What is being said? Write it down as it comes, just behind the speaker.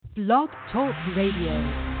Blog Talk Radio.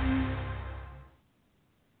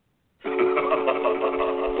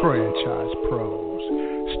 Franchise Pros,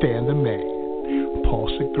 Stan the Man,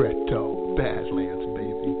 Paul Segreto, Badlands,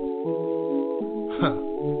 baby.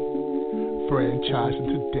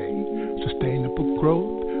 Franchising today, sustainable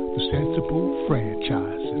growth, the sensible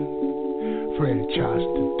franchising. Franchise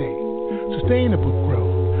today, sustainable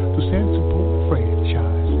growth, the sensible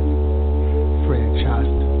franchising. Franchise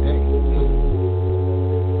today,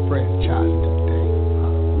 franchise today,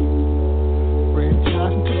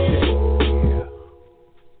 franchising today, yeah.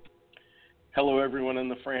 Hello, everyone in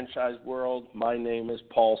the franchise world. My name is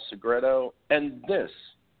Paul Segreto, and this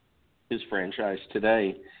is Franchise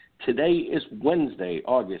Today. Today is Wednesday,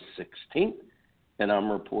 August 16th, and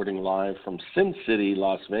I'm reporting live from Sin City,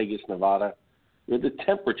 Las Vegas, Nevada, where the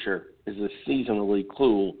temperature is a seasonally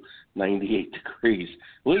cool 98 degrees.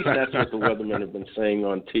 At least that's what the weathermen have been saying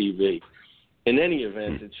on TV. In any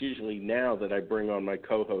event, it's usually now that I bring on my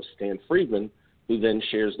co-host, Stan Friedman, who then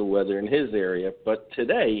shares the weather in his area. But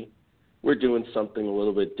today, we're doing something a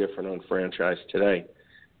little bit different on Franchise Today.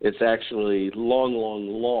 It's actually long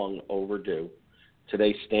overdue.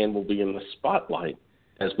 Today, Stan will be in the spotlight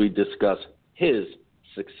as we discuss his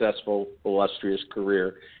successful, illustrious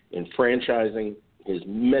career in franchising, his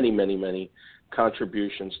many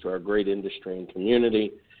contributions to our great industry and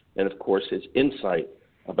community, and, of course, his insight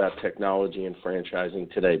about technology and franchising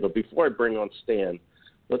today. But before I bring on Stan,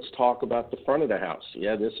 let's talk about the front of the house.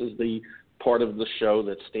 Yeah, this is the part of the show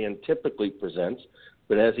that Stan typically presents,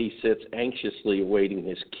 but as he sits anxiously awaiting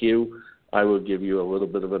his cue, I will give you a little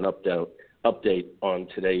bit of an update on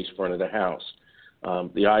today's front of the house.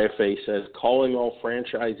 The IFA says, calling all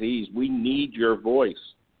franchisees, we need your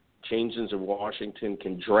voice. Changes in Washington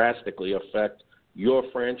can drastically affect your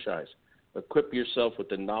franchise. Equip yourself with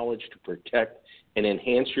the knowledge to protect and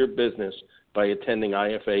enhance your business by attending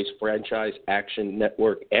IFA's Franchise Action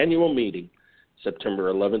Network annual meeting,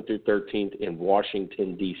 September 11th through 13th in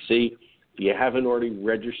Washington, D.C. If you haven't already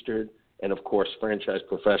registered, and of course franchise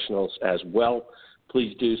professionals as well,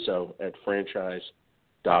 please do so at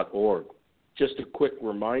franchise.org. Just a quick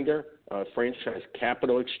reminder, Franchise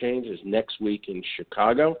Capital Exchange is next week in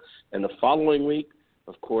Chicago, and the following week,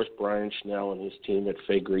 of course, Brian Schnell and his team at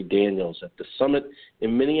Faegre Daniels at the Summit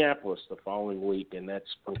in Minneapolis the following week, and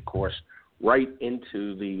that's, of course, right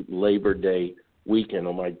into the Labor Day weekend.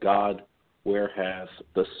 Oh, my God, where has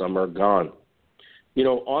the summer gone? You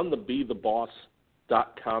know, on the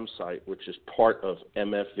BeTheBoss.com site, which is part of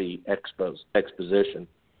MFV Exposition,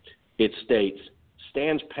 it states,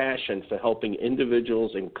 Stan's passion for helping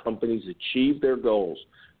individuals and companies achieve their goals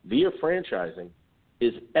via franchising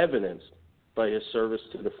is evidenced by his service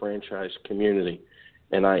to the franchise community,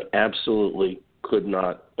 and I absolutely could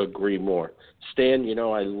not agree more. Stan, you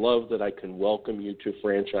know, I love that I can welcome you to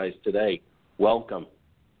Franchise Today. Welcome.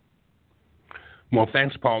 Well,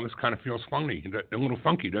 thanks, Paul. This kind of feels funny, a little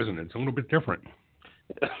funky, doesn't it? It's a little bit different.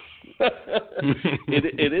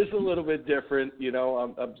 It is a little bit different. You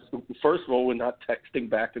know, first of all, we're not texting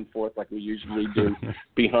back and forth like we usually do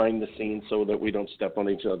behind the scenes so that we don't step on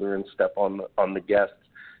each other and step on the guests.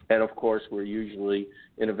 And, of course, we're usually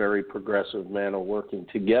in a very progressive manner working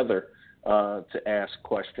together to ask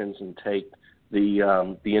questions and take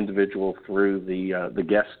the individual through the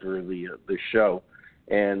guest through the show.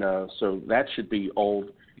 And so that should be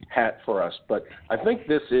old hat for us. But I think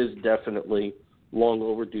this is definitely long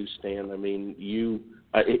overdue, Stan. I mean,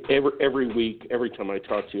 every week, every time I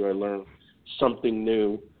talk to you, I learn something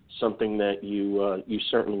new, something that you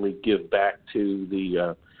certainly give back to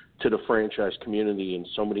the franchise community in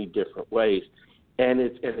so many different ways. And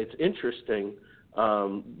it's interesting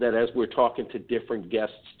that as we're talking to different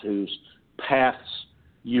guests whose paths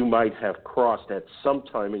you might have crossed at some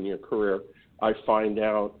time in your career, I find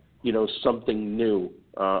out, you know, something new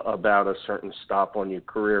about a certain stop on your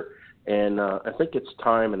career. And I think it's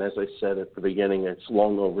time, and as I said at the beginning, it's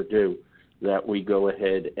long overdue that we go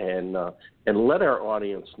ahead and let our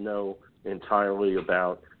audience know entirely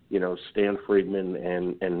about, you know, Stan Friedman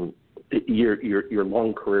and your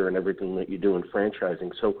long career and everything that you do in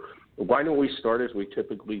franchising. So why don't we start as we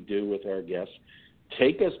typically do with our guests?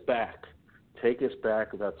 Take us back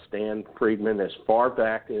about Stan Friedman as far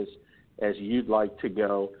back as you'd like to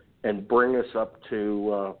go, and bring us up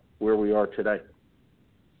to where we are today.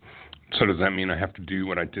 So does that mean I have to do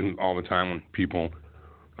what I do all the time when people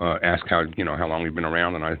ask how long we've been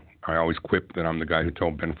around, and I always quip that I'm the guy who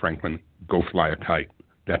told Ben Franklin, go fly a kite.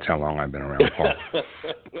 That's how long I've been around, Paul.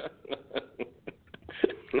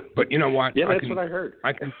 But you know what? Yeah, that's what I heard.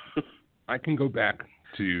 I can go back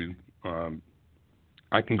to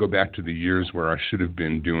the years where I should have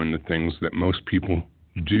been doing the things that most people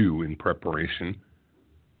do in preparation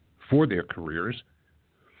for their careers.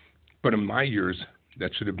 But in my years,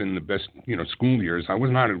 that should have been the best, school years. I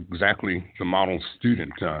was not exactly the model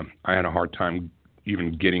student. I had a hard time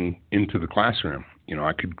even getting into the classroom.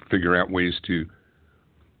 I could figure out ways to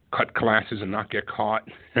cut classes and not get caught.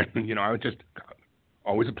 I was just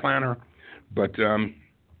always a planner. But,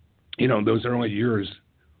 those early years,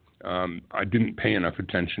 I didn't pay enough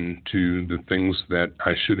attention to the things that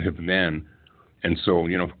I should have then. And so,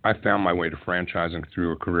 I found my way to franchising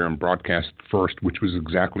through a career in broadcast first, which was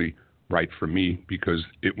exactly right for me because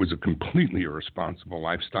it was a completely irresponsible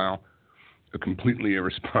lifestyle, a completely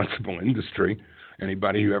irresponsible industry.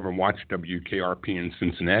 Anybody who ever watched WKRP in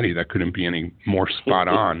Cincinnati, that couldn't be any more spot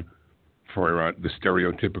on for the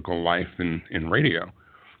stereotypical life in radio.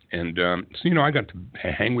 And so, I got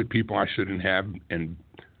to hang with people I shouldn't have and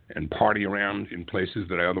party around in places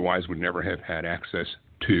that I otherwise would never have had access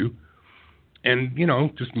to. And,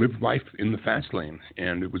 just live life in the fast lane.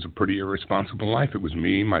 And it was a pretty irresponsible life. It was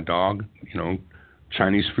me, my dog,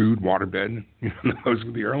 Chinese food, waterbed. Those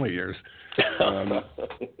were the early years.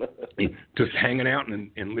 Just hanging out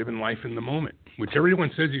and living life in the moment, which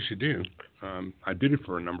everyone says you should do. I did it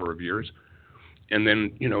for a number of years. And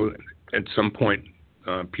then, at some point,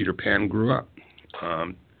 Peter Pan grew up.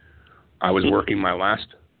 I was working my last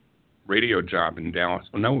radio job in Dallas.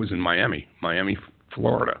 Oh, no, it was in Miami,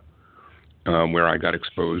 Florida. Where I got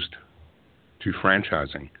exposed to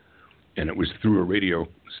franchising. And it was through a radio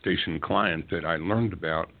station client that I learned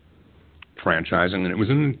about franchising. And it was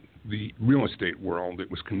in the real estate world. It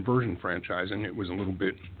was conversion franchising. It was a little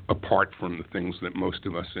bit apart from the things that most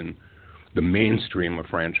of us in the mainstream of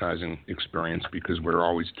franchising experience because we're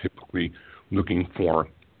always typically looking for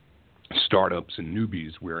startups and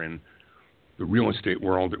newbies, where in the real estate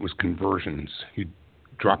world, it was conversions. You'd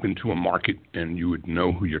drop into a market and you would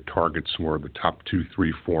know who your targets were. The top 2,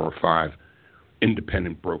 3, 4, or 5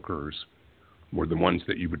 independent brokers were the ones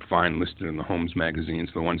that you would find listed in the Homes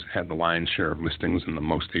magazines, the ones that had the lion's share of listings and the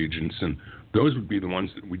most agents. And those would be the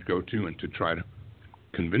ones that we'd go to and to try to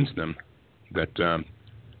convince them that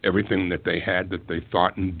everything that they had that they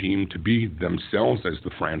thought and deemed to be themselves as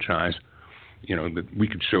the franchise, that we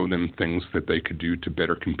could show them things that they could do to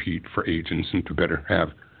better compete for agents and to better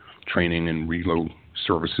have training and reload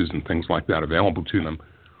services and things like that available to them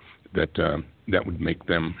that would make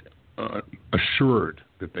them assured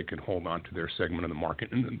that they could hold on to their segment of the market.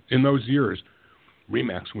 And in those years,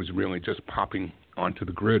 RE/MAX was really just popping onto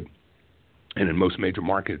the grid. And in most major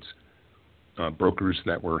markets, brokers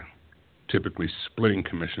that were typically splitting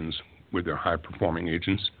commissions with their high-performing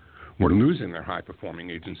agents were losing their high-performing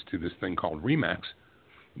agents to this thing called RE/MAX,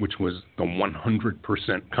 which was the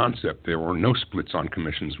 100% concept. There were no splits on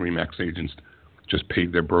commissions. RE/MAX agents just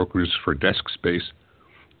paid their brokers for desk space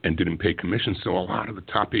and didn't pay commissions. So a lot of the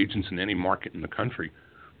top agents in any market in the country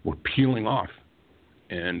were peeling off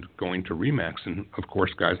and going to RE/MAX. And, of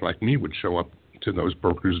course, guys like me would show up to those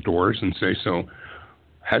brokers' doors and say, so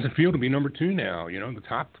how's it feel to be number 2 now? The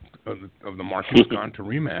top of the market's gone to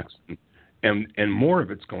RE/MAX. And more of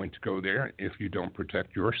it's going to go there if you don't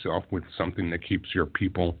protect yourself with something that keeps your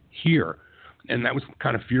people here. And that was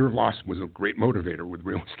kind of fear of loss was a great motivator with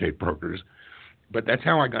real estate brokers. But that's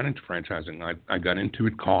how I got into franchising. I got into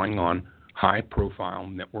it calling on high-profile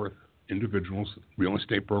net worth individuals, real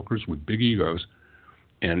estate brokers with big egos,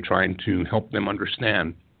 and trying to help them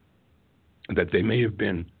understand that they may have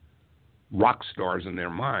been rock stars in their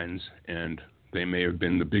minds and they may have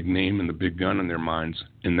been the big name and the big gun in their minds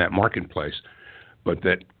in that marketplace, but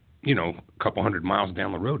that, a couple hundred miles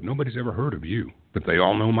down the road, nobody's ever heard of you, but they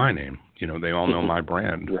all know my name. They all know my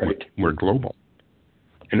brand. Right. We're global.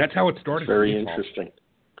 And that's how it started. Very interesting.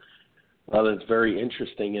 Well, that's very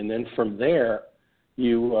interesting. And then from there,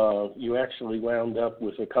 you actually wound up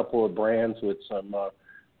with a couple of brands with some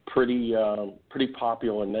pretty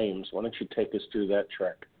popular names. Why don't you take us through that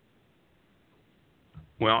track?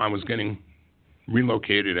 Well, I was getting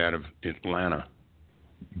relocated out of Atlanta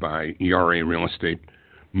by ERA Real Estate,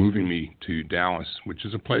 moving me to Dallas, which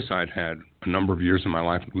is a place I'd had a number of years in my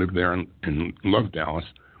life, lived there and loved Dallas.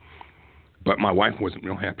 But my wife wasn't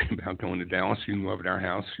real happy about going to Dallas. She loved our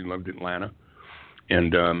house. She loved Atlanta.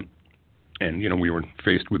 And we were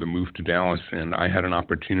faced with a move to Dallas, and I had an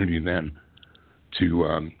opportunity then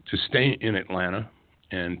to stay in Atlanta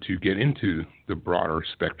and to get into the broader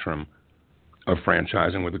spectrum of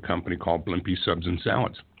franchising with a company called Blimpie Subs and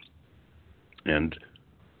Salads. And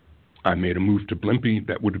I made a move to Blimpie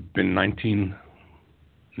that would have been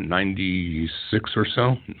 1996 or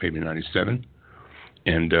so, maybe 97,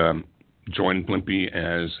 and joined Blimpie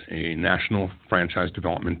as a national franchise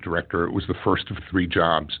development director. It was the first of 3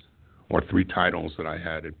 jobs or 3 titles that I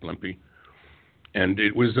had at Blimpie. And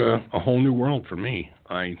it was a whole new world for me.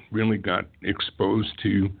 I really got exposed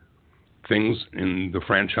to things in the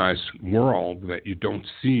franchise world that you don't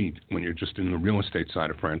see when you're just in the real estate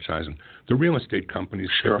side of franchising. The real estate companies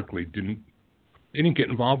typically didn't get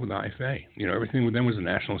involved with IFA. Everything with them was the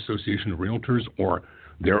National Association of Realtors or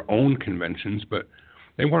their own conventions, but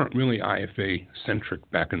they weren't really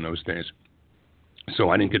IFA-centric back in those days. So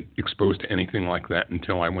I didn't get exposed to anything like that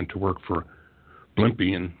until I went to work for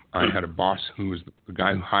Blimpie, and I had a boss who was the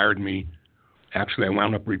guy who hired me. Actually, I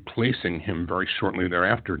wound up replacing him very shortly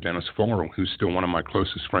thereafter, Dennis Fuller, who's still one of my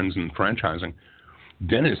closest friends in franchising.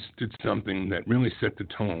 Dennis did something that really set the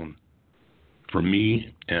tone for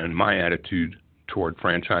me and my attitude toward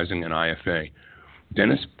franchising and IFA.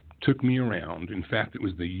 Dennis took me around. In fact, it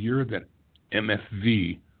was the year that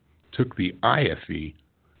MFV took the IFE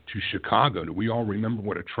to Chicago. Do we all remember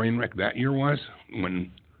what a train wreck that year was?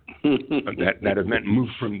 When that event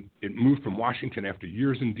moved from Washington after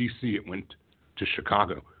years in D.C. It went to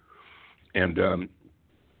Chicago. And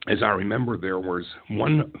as I remember, there was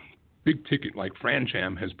one big ticket, like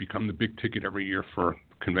FranJam has become the big ticket every year for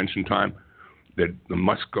convention time, that the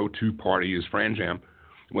must-go-to party is FranJam.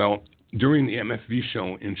 Well, during the MFV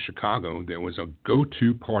show in Chicago, there was a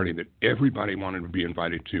go-to party that everybody wanted to be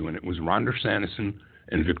invited to, and it was Rhonda Sanderson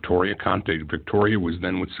and Victoria Conte. Victoria was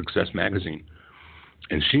then with Success Magazine.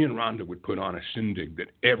 And she and Rhonda would put on a shindig that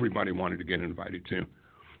everybody wanted to get invited to.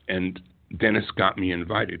 And Dennis got me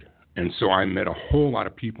invited. And so I met a whole lot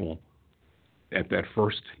of people at that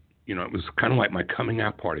first, it was kind of like my coming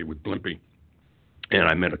out party with Blimpie. And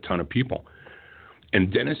I met a ton of people.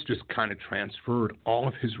 And Dennis just kind of transferred all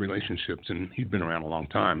of his relationships, and he'd been around a long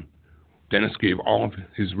time. Dennis gave all of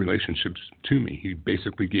his relationships to me. He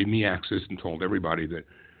basically gave me access and told everybody that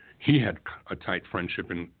he had a tight friendship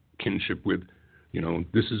and kinship with,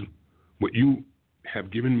 this is what you have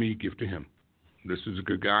given me, give to him. This is a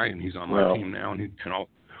good guy, and he's on my team now.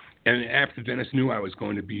 And after Dennis knew I was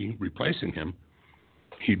going to be replacing him,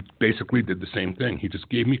 he basically did the same thing. He just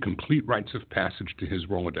gave me complete rights of passage to his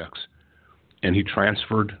Rolodex. And he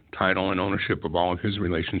transferred title and ownership of all of his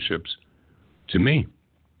relationships to me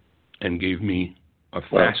and gave me a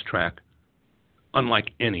fast track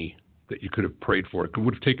unlike any that you could have prayed for. It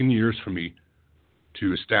would have taken years for me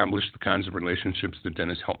to establish the kinds of relationships that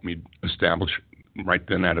Dennis helped me establish right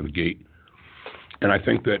then out of the gate. And I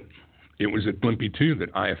think that it was at Blimpie, too,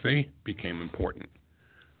 that IFA became important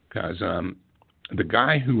because the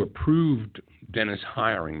guy who approved Dennis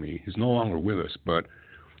hiring me is no longer with us, but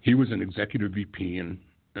he was an executive VP, and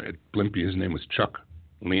at Blimpie, his name was Chuck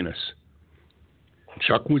Linus.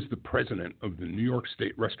 Chuck was the president of the New York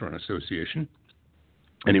State Restaurant Association,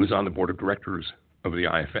 and he was on the board of directors of the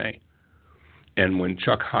IFA. And when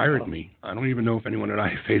Chuck hired me, I don't even know if anyone at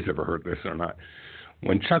IFA's ever heard this or not.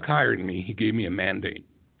 When Chuck hired me, he gave me a mandate.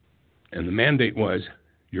 And the mandate was,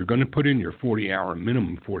 you're going to put in your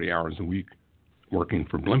minimum 40 hours a week working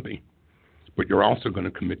for Blimpie, but you're also going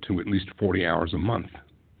to commit to at least 40 hours a month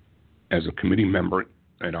as a committee member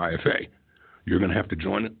at IFA. You're going to have to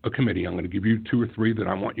join a committee. I'm going to give you 2 or 3 that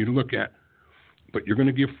I want you to look at, but you're going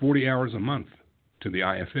to give 40 hours a month to the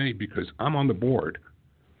IFA because I'm on the board,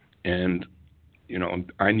 and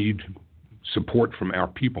I need support from our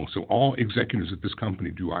people. So all executives at this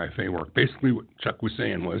company do IFA work. Basically, what Chuck was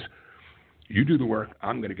saying was, you do the work,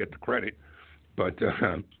 I'm going to get the credit, but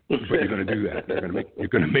you're going to do that. You're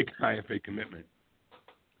going to make an IFA commitment.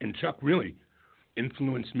 And Chuck really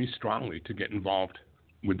influenced me strongly to get involved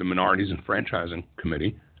with the Minorities and Franchising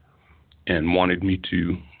Committee, and wanted me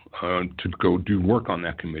to go do work on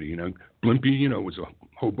that committee. Blimpie, was a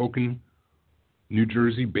Hoboken, New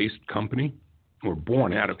Jersey-based company, or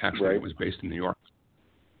born out of. Actually, It was based in New York,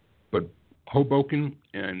 but Hoboken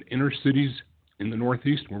and inner cities in the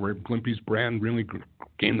Northeast were where Blimpie's brand really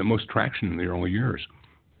gained the most traction in the early years.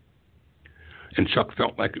 And Chuck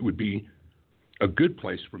felt like it would be a good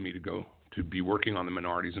place for me to go to be working on the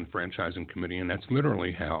Minorities and Franchising Committee, and that's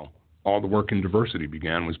literally how all the work in diversity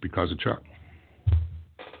began, was because of Chuck.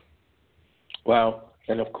 Wow.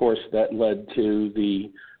 And, of course, that led to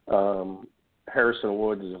the Harrison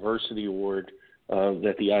Award, the Diversity Award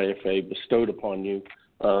that the IFA bestowed upon you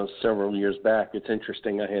several years back. It's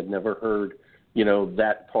interesting. I had never heard,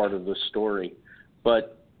 that part of the story.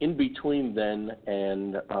 But in between then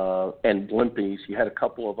and Blimpie's, you had a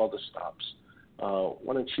couple of other stops.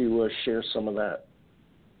 Why don't you share some of that?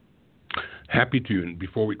 Happy to. And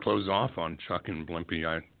before we close off on Chuck and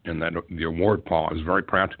Blimpie the award, Paul, I was very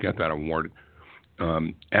proud to get that award.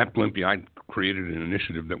 At Blimpie, I created an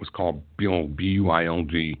initiative that was called BUILD,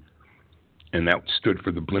 and that stood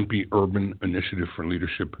for the Blimpie Urban Initiative for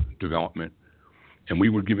Leadership Development. And we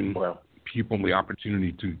were giving people the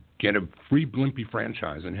opportunity to get a free Blimpie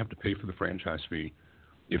franchise and have to pay for the franchise fee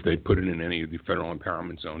if they put it in any of the federal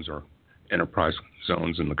empowerment zones or enterprise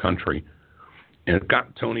zones in the country. And it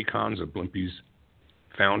got Tony Konza, Blimpie's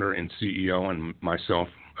founder and CEO, and myself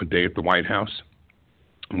a day at the White House.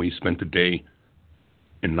 And we spent a day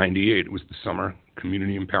in '98. It was the Summer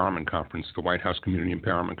Community Empowerment Conference, the White House Community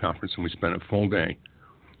Empowerment Conference, and we spent a full day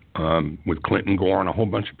with Clinton Gore and a whole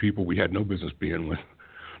bunch of people we had no business being with,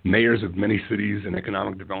 mayors of many cities and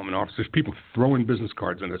economic development officers, people throwing business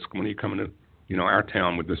cards at us when you come into our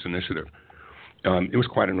town with this initiative. It was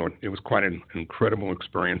quite an incredible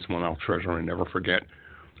experience, one I'll treasure and never forget.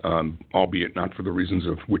 Albeit not for the reasons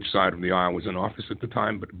of which side of the aisle was in office at the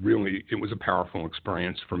time, but really it was a powerful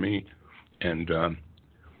experience for me, and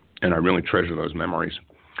I really treasure those memories.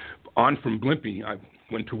 On from Blimpie, I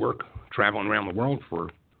went to work traveling around the world for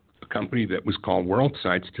a company that was called World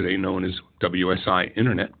Sites, today known as WSI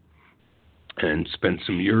Internet, and spent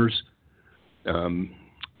some years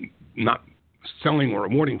not selling or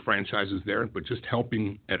awarding franchises there, but just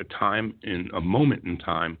helping at a moment in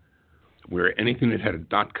time where anything that had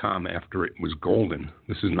a .com after it was golden.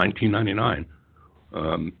 This is 1999,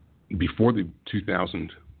 before the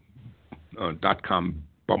 2000 .com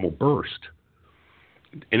bubble burst.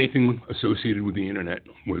 Anything associated with the internet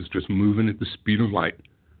was just moving at the speed of light.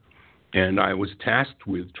 And I was tasked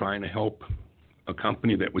with trying to help a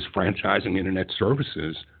company that was franchising internet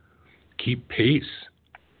services keep pace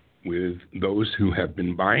with those who have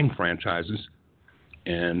been buying franchises.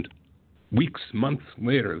 And weeks, months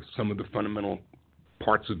later, some of the fundamental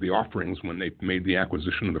parts of the offerings when they made the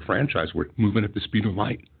acquisition of the franchise were moving at the speed of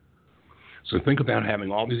light. So think about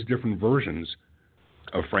having all these different versions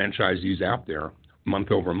of franchisees out there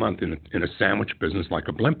month over month in a sandwich business like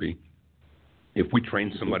a Blimpie. If we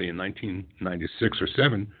trained somebody in 1996 or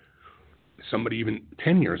 7, somebody even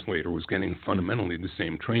 10 years later was getting fundamentally the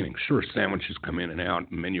same training. Sure, sandwiches come in and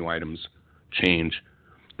out, menu items change,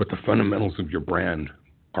 but the fundamentals of your brand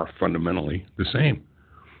are fundamentally the same.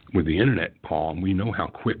 With the internet, Paul, we know how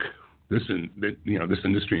quick this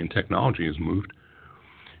industry and technology has moved.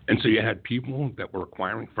 And so you had people that were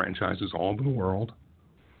acquiring franchises all over the world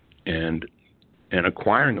and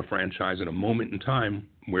acquiring a franchise at a moment in time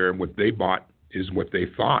where what they bought is what they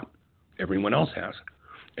thought everyone else has.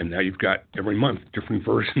 And now you've got every month different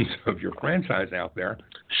versions of your franchise out there.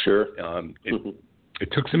 Sure. It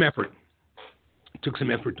took some effort. It took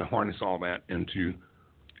some effort to harness all that and to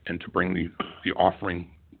bring the offering,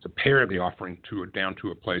 to pare the offering down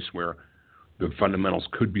to a place where the fundamentals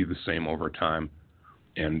could be the same over time.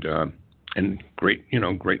 And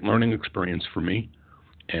great learning experience for me.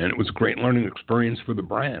 And it was a great learning experience for the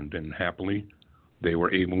brand. And happily, they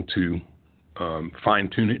were able to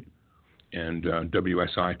fine-tune it. And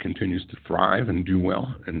WSI continues to thrive and do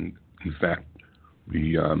well. And in fact,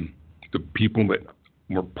 the people that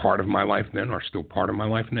were part of my life then are still part of my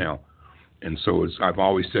life now. And so, as I've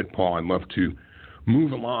always said, Paul, I love to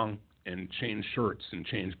move along and change shirts and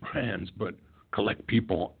change brands, but collect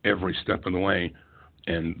people every step of the way.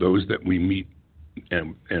 And those that we meet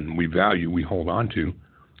and we value, we hold on to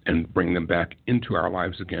and bring them back into our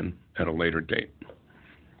lives again at a later date.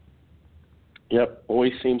 Yep,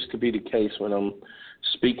 always seems to be the case when I'm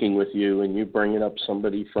speaking with you and you bringing up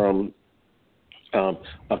somebody from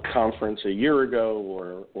a conference a year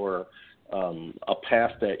ago or a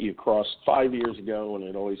path that you crossed 5 years ago, and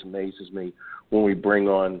it always amazes me when we bring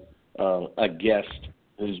on a guest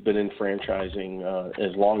who's been in franchising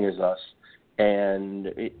as long as us, and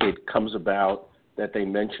it comes about that they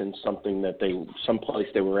mention something that someplace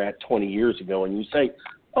they were at 20 years ago, and you say,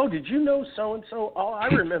 "Oh, did you know so and so? Oh, I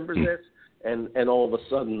remember this." And all of a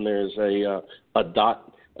sudden there's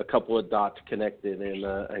a couple of dots connected, and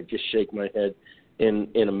I just shake my head in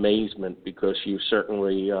amazement because you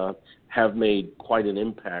certainly have made quite an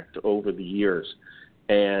impact over the years.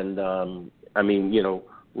 And I mean,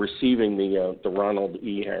 receiving the Ronald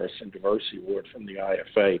E. Harrison Diversity Award from the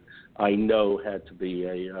IFA, I know had to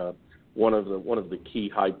be one of the key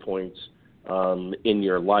high points in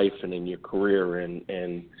your life and in your career, and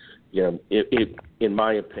it in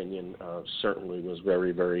my opinion certainly was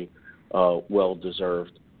very, very well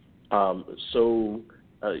deserved. So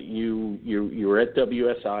you were at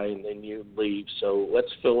WSI and then you leave. So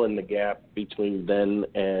let's fill in the gap between then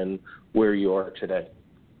and where you are today.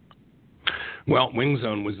 Well, Wing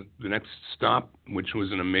Zone was the next stop, which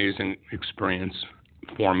was an amazing experience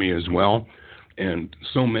for me as well, and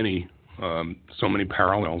so many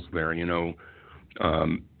parallels there.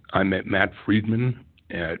 I met Matt Friedman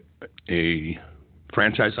at a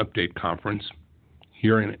franchise update conference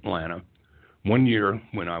here in Atlanta. One year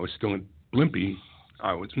when I was still at Blimpie,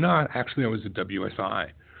 I was at WSI,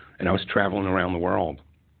 and I was traveling around the world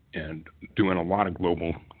and doing a lot of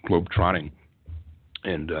globe trotting.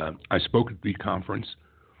 And I spoke at the conference.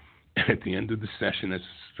 And at the end of the session, as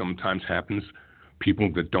sometimes happens, people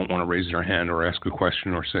that don't want to raise their hand or ask a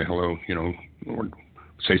question or say hello, or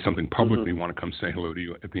say something publicly want to come say hello to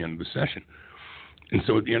you at the end of the session. And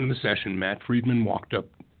so at the end of the session, Matt Friedman walked up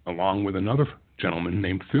along with another gentleman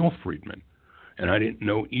named Phil Friedman. And I didn't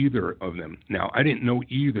know either of them. Now, I didn't know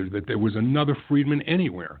either that there was another Friedman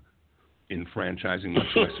anywhere in franchising, much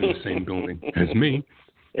less in the same building as me.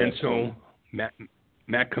 And so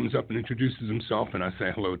Matt comes up and introduces himself, and I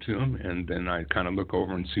say hello to him, and then I kind of look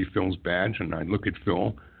over and see Phil's badge, and I look at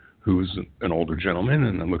Phil, who's an older gentleman,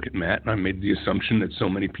 and I look at Matt, and I made the assumption that so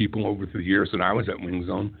many people over the years that I was at Wing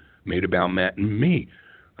Zone made about Matt and me.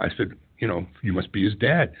 I said, you must be his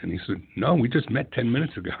dad. And he said, no, we just met 10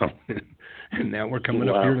 minutes ago, and now we're coming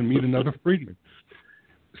up here to meet another Friedman.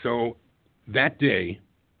 So that day,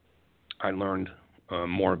 I learned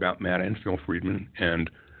more about Matt and Phil Friedman, and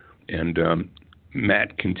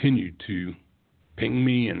Matt continued to ping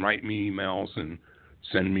me and write me emails and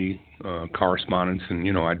send me correspondence. And,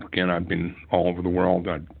 I've been all over the world.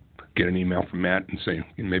 I'd get an email from Matt and say,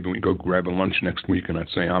 maybe we can go grab a lunch next week. And I'd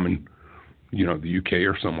say, I'm in, the UK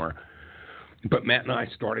or somewhere. But Matt and I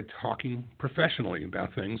started talking professionally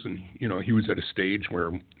about things. And, he was at a stage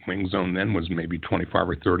where Wing Zone then was maybe 25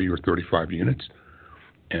 or 30 or 35 units.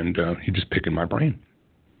 And he just picking my brain.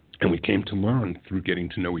 And we came to learn through getting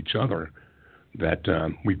to know each other that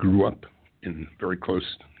we grew up in very close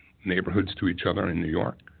neighborhoods to each other in New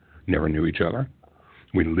York, never knew each other.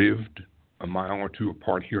 We lived a mile or two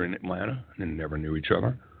apart here in Atlanta and never knew each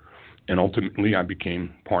other. And ultimately, I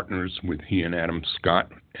became partners with he and Adam Scott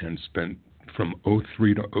and spent from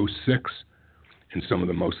 2003 to 2006 in some of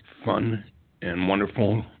the most fun and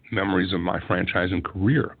wonderful memories of my franchising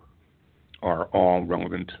career are all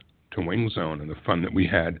relevant to Wing Zone and the fun that we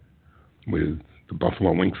had with the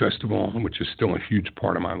Buffalo Wing Festival, which is still a huge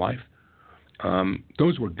part of my life.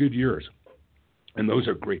 Those were good years, and those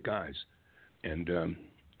are great guys, and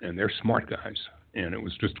they're smart guys, and it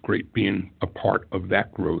was just great being a part of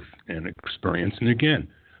that growth and experience. And again,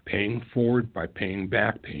 paying forward by paying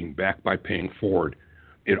back by paying forward.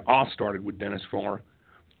 It all started with Dennis Fuller,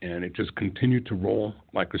 and it just continued to roll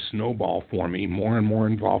like a snowball for me. More and more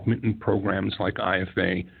involvement in programs like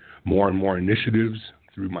IFA, more and more initiatives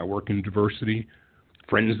through my work in diversity,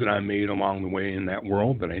 friends that I made along the way in that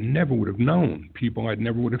world that I never would have known, people I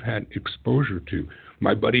never would have had exposure to.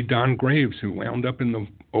 My buddy Don Graves, who wound up in the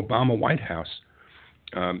Obama White House,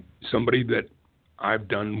 somebody that I've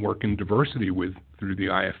done work in diversity with through the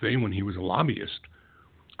IFA when he was a lobbyist.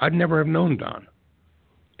 I'd never have known Don.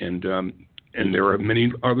 And there are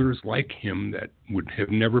many others like him that would have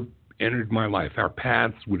never entered my life. Our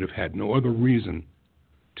paths would have had no other reason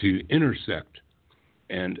to intersect.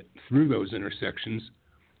 And through those intersections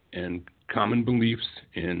and common beliefs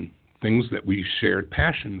and things that we shared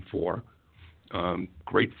passion for,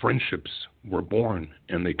 great friendships were born,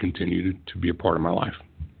 and they continued to be a part of my life.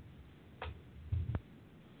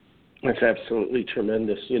 That's absolutely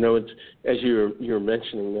tremendous. It's, as you're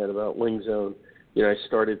mentioning that about Wing Zone, I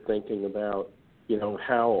started thinking about,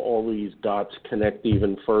 how all these dots connect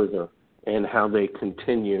even further and how they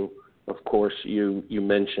continue. Of course, you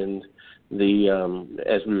mentioned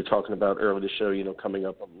as we were talking about earlier in the show, coming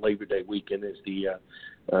up on Labor Day weekend is the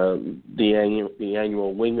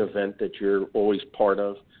annual wing event that you're always part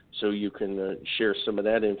of, so you can share some of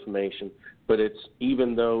that information. But it's,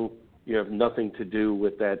 even though you have nothing to do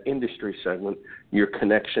with that industry segment, your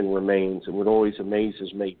connection remains. And what always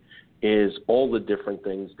amazes me is all the different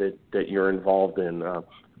things that you're involved in.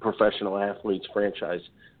 Professional Athletes Franchise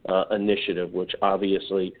Initiative, which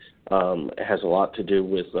obviously has a lot to do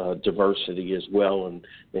with diversity as well,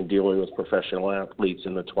 and dealing with professional athletes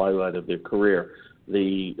in the twilight of their career.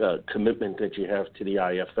 The commitment that you have to the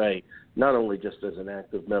IFA, not only just as an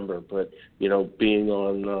active member, but being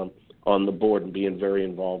on the board and being very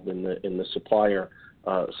involved in the supplier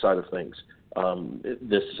side of things.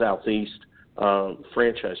 This Southeast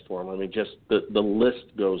Franchise Forum. I mean, just the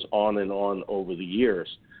list goes on and on over the years.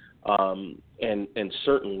 And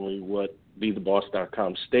certainly what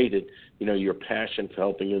BeTheBoss.com stated, your passion for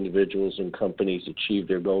helping individuals and companies achieve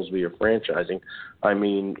their goals via franchising. I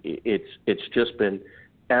mean, it's just been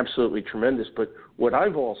absolutely tremendous. But what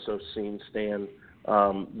I've also seen, Stan,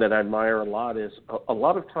 that I admire a lot is a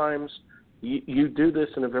lot of times you do this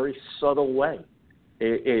in a very subtle way.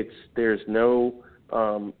 There's no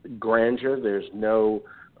grandeur, there's no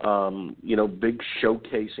big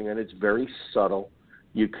showcasing, and it's very subtle.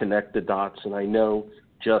 You connect the dots, and I know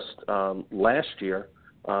just last year,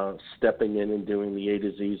 stepping in and doing the A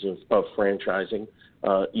to Z's of franchising,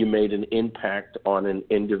 you made an impact on an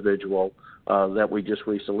individual that we just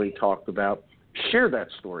recently talked about. Share that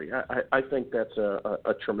story. I think that's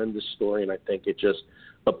a tremendous story, and I think it just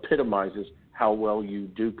epitomizes how well you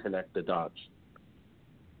do connect the dots.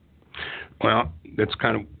 Well,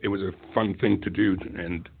 it was a fun thing to do,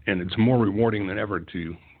 and it's more rewarding than ever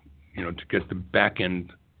to get the back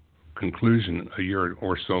end conclusion a year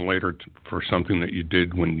or so later for something that you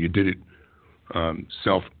did when you did it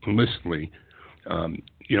selflessly.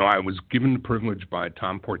 I was given the privilege by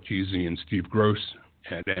Tom Portese and Steve Gross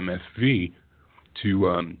at MFV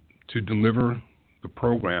to deliver the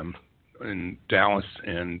program in Dallas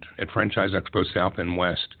and at Franchise Expo South and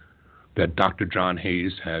West that Dr. John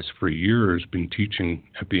Hayes has for years been teaching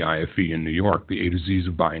at the IFE in New York, the A to Z's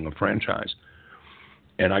of buying a franchise.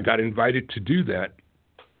 And I got invited to do that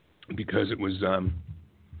because it was,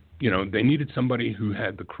 they needed somebody who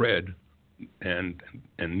had the cred and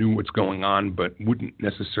knew what's going on, but wouldn't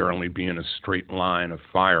necessarily be in a straight line of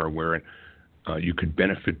fire where you could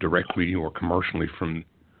benefit directly or commercially from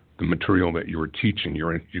the material that you were teaching.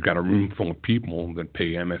 You got a room full of people that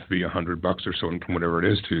pay MFV $100 or so, whatever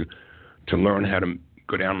it is, to learn how to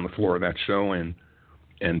go down on the floor of that show and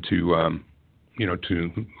to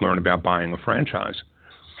learn about buying a franchise.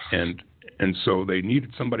 And so they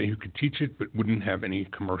needed somebody who could teach it but wouldn't have any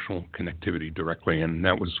commercial connectivity directly, and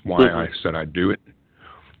that was why I said I'd do it.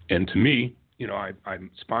 And to me, I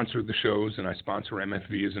sponsor the shows and I sponsor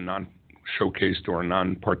MFV as a non-showcased or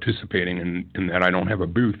non-participating in that I don't have a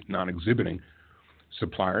booth, non-exhibiting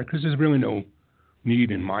supplier, because there's really no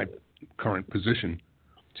need in my current position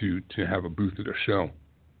to have a booth at a show.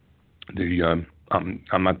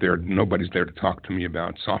 I'm not there. Nobody's there to talk to me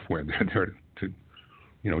about software. They're there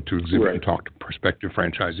to exhibit and talk to prospective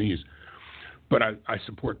franchisees. But I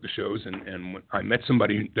support the shows, and when I met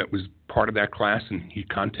somebody that was part of that class, and he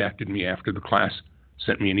contacted me after the class,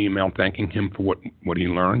 sent me an email thanking him for what he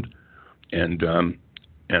learned, and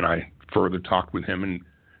I further talked with him and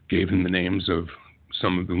gave him the names of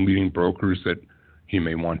some of the leading brokers that he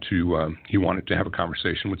may want to. He wanted to have a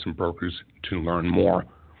conversation with some brokers to learn more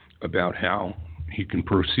about how he can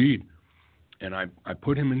proceed. And I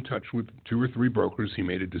put him in touch with 2 or 3 brokers. He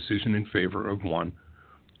made a decision in favor of one,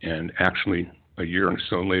 and actually a year or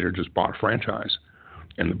so later just bought a franchise.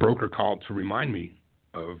 And the broker called to remind me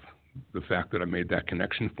of the fact that I made that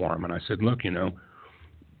connection for him. And I said, look,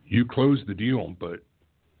 you closed the deal, but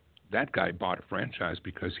that guy bought a franchise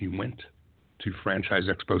because he went to Franchise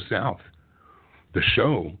Expo South. The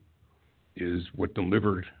show is what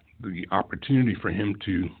delivered the opportunity for him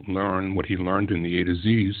to learn what he learned in the A to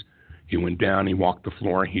Z's. He went down, he walked the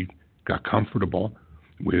floor, he got comfortable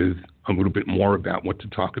with a little bit more about what to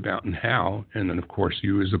talk about and how. And then, of course,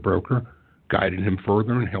 you as a broker guided him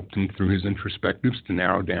further and helped him through his introspectives to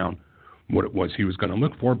narrow down what it was he was going to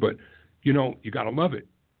look for. But, you got to love it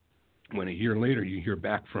when a year later you hear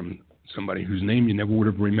back from somebody whose name you never would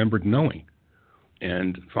have remembered knowing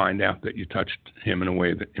and find out that you touched him in a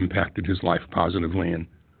way that impacted his life positively.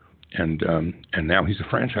 And now he's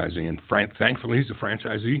a franchisee. And thankfully, he's a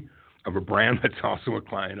franchisee of a brand that's also a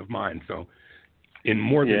client of mine. So in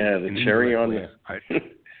more than the cherry on the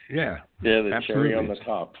the absolutely. cherry on the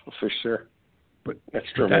top for sure. But that's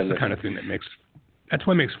that's the kind of thing that's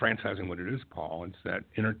what makes franchising what it is, Paul. It's that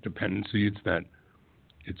interdependency.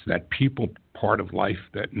 It's that people part of life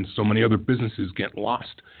that in so many other businesses get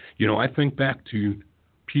lost. I think back to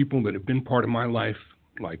people that have been part of my life,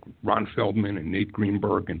 like Ron Feldman and Nate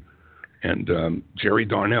Greenberg and Jerry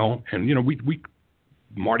Darnell, and we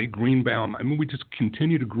Marty Greenbaum. I mean, we just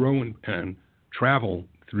continue to grow and travel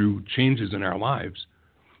through changes in our lives.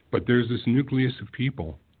 But there's this nucleus of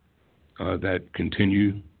people that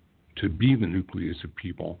continue to be the nucleus of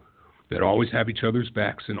people that always have each other's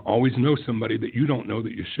backs and always know somebody that you don't know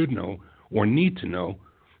that you should know or need to know.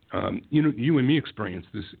 You and me experience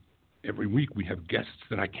this every week. We have guests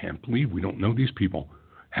that I can't believe we don't know these people.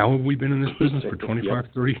 How have we been in this business for 25,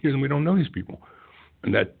 30 years and we don't know these people?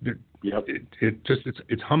 And that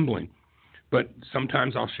it's humbling. But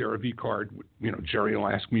sometimes I'll share a V card. Jerry will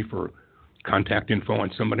ask me for contact info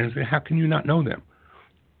on somebody and say, how can you not know them?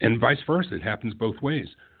 And vice versa. It happens both ways.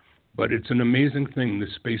 But it's an amazing thing, the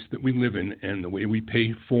space that we live in and the way we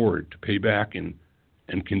pay forward to pay back and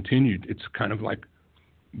continue. It's kind of like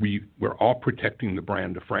we're all protecting the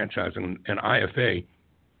brand of franchising. And IFA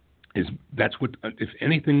that's what, if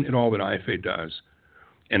anything at all that IFA does,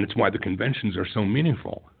 and it's why the conventions are so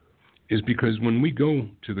meaningful, is because when we go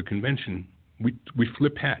to the convention, we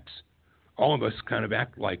flip hats. All of us kind of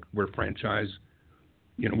act like we're franchisees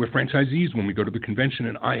when we go to the convention,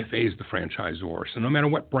 and IFA is the franchisor. So no matter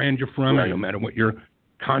what brand you're from, Right. and no matter what your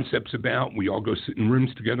concept's about, we all go sit in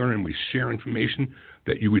rooms together and we share information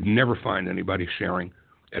that you would never find anybody sharing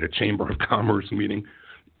at a Chamber of Commerce meeting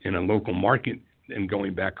in a local market and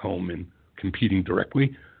going back home and competing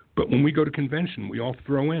directly. But when we go to convention, we all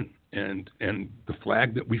throw in, and the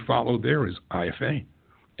flag that we follow there is IFA,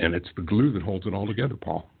 and it's the glue that holds it all together,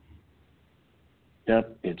 Paul.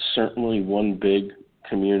 Yep, it's certainly one big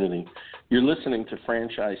community. You're listening to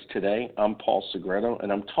Franchise Today. I'm Paul Segreto,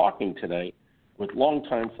 and I'm talking today with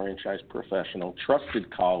longtime franchise professional,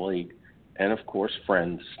 trusted colleague, and of course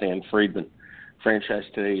friend, Stan Friedman. Franchise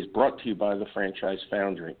Today is brought to you by the Franchise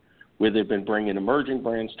Foundry, where they've been bringing emerging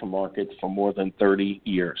brands to market for more than 30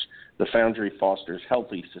 years. The Foundry fosters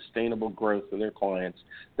healthy, sustainable growth for their clients,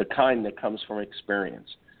 the kind that comes from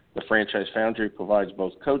experience. The Franchise Foundry provides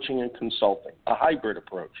both coaching and consulting, a hybrid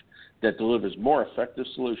approach that delivers more effective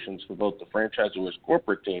solutions for both the franchisor's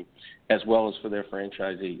corporate team as well as for their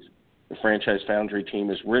franchisees. The Franchise Foundry team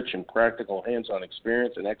is rich in practical hands-on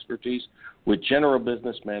experience and expertise with general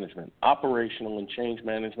business management, operational and change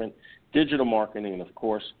management, digital marketing, and, of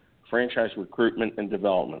course, franchise recruitment and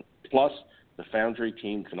development. Plus, the Foundry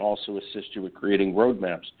team can also assist you with creating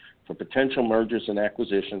roadmaps for potential mergers and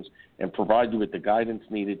acquisitions and provide you with the guidance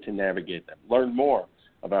needed to navigate them. Learn more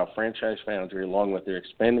about Franchise Foundry along with their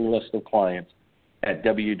expanding list of clients at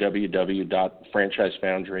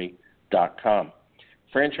www.franchisefoundry.com.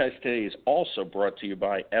 Franchise Today is also brought to you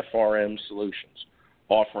by FRM Solutions,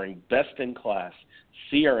 offering best-in-class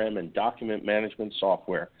CRM and document management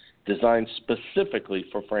software designed specifically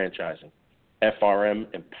for franchising. FRM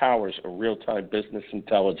empowers a real-time business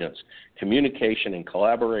intelligence, communication, and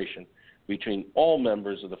collaboration between all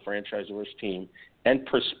members of the franchisor's team and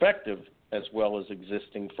prospective as well as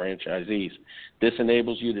existing franchisees. This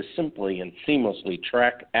enables you to simply and seamlessly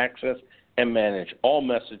track, access, and manage all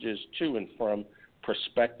messages to and from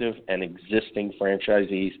prospective and existing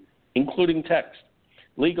franchisees, including text.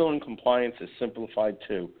 Legal and compliance is simplified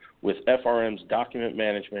too, with FRM's document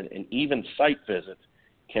management, and even site visits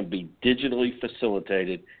can be digitally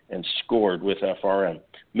facilitated and scored with FRM.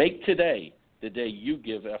 Make today the day you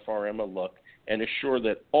give FRM a look and assure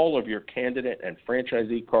that all of your candidate and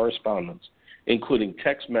franchisee correspondence, including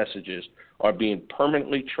text messages, are being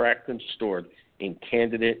permanently tracked and stored in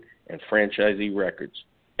candidate and franchisee records.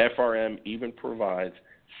 FRM even provides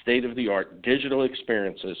state-of-the-art digital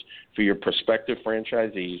experiences for your prospective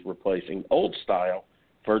franchisees, replacing old-style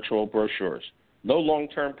virtual brochures. No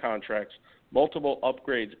long-term contracts, multiple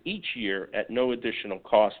upgrades each year at no additional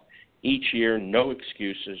cost. Each year, no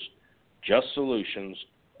excuses, just solutions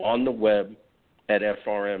on the web at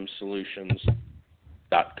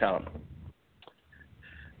frmsolutions.com.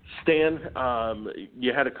 Stan,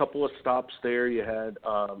 you had a couple of stops there. You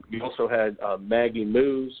also had Maggie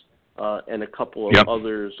Moo's and a couple of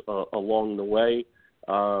others along the way.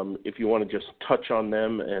 If you want to just touch on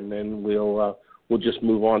them, and then we'll just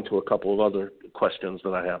move on to a couple of other questions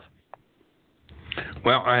that I have.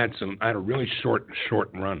 Well, I had a really short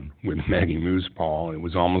run with Maggie Moo's, Paul. It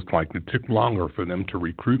was almost like it took longer for them to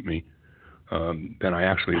recruit me than I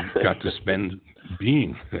actually got to spend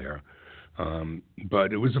being there.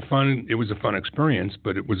 But it was a fun experience,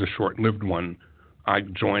 but it was a short-lived one. I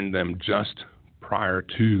joined them just prior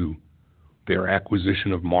to their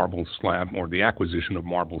acquisition of Marble Slab, or the acquisition of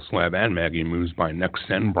Marble Slab and Maggie Moo's by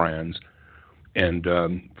Nexen Brands, and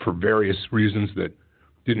for various reasons that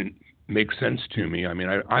didn't make sense to me. I mean,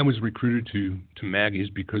 I was recruited to Maggie's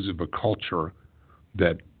because of a culture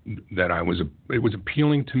that it was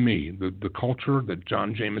appealing to me. The culture that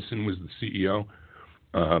John Jameson was the CEO.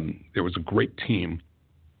 There was a great team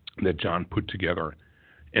that John put together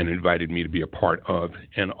and invited me to be a part of,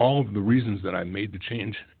 and all of the reasons that I made the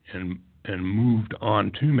change and moved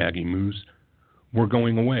on to Maggie Moo's were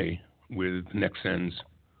going away with Nexen's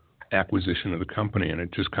acquisition of the company, and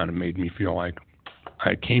it just kind of made me feel like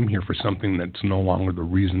I came here for something that's no longer the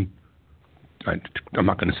reason. I'm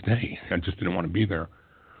not going to stay. I just didn't want to be there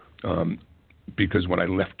because what I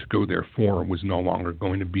left to go there for was no longer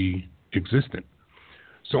going to be existent.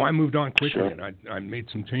 So I moved on quickly, and I made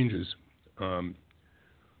some changes.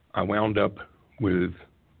 I wound up with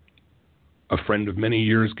a friend of many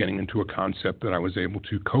years getting into a concept that I was able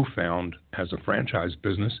to co-found as a franchise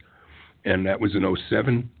business, and that was in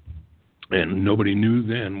 2007, and nobody knew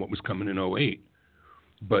then what was coming in 2008.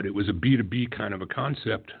 But it was a B2B kind of a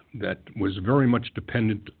concept that was very much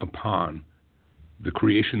dependent upon the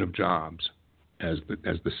creation of jobs as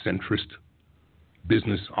the centrist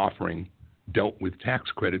business offering dealt with tax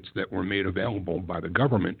credits that were made available by the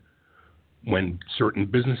government when certain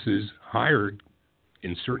businesses hired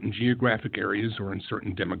in certain geographic areas or in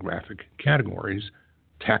certain demographic categories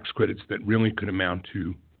tax credits that really could amount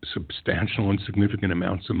to substantial and significant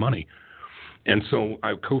amounts of money. And so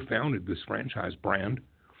I co-founded this franchise brand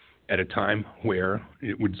at a time where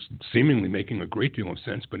it was seemingly making a great deal of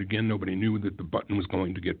sense, but again, nobody knew that the button was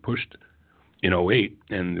going to get pushed in 2008,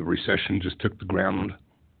 and the recession just took the ground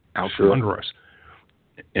out from under us.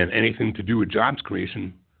 And anything to do with jobs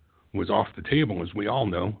creation was off the table, as we all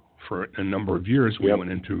know. For a number of years, we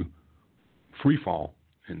went into free fall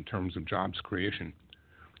in terms of jobs creation.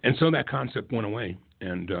 And so that concept went away,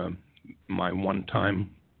 and my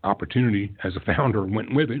one-time opportunity as a founder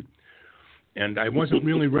went with it. And I wasn't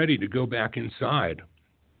really ready to go back inside.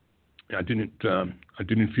 I didn't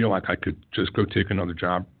feel like I could just go take another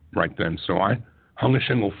job right then. So I hung a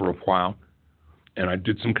shingle for a while, and I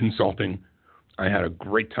did some consulting. I had a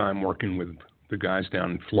great time working with the guys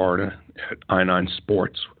down in Florida at I-9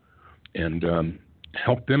 Sports, and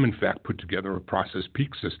helped them, in fact, put together a process peak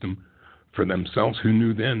system for themselves, who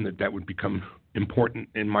knew then that that would become important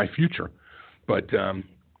in my future. But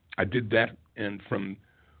I did that, and from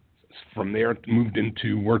there moved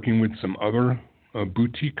into working with some other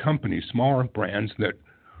boutique companies, smaller brands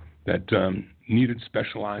that needed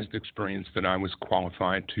specialized experience that I was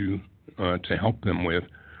qualified to help them with.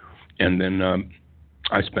 And then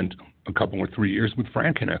I spent a couple or 3 years with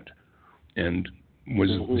FranConnect and was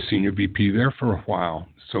the senior VP there for a while.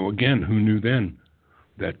 So again, who knew then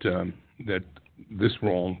that that this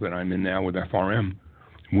role that I'm in now with FRM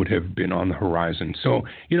would have been on the horizon? So,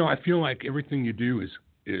 I feel like everything you do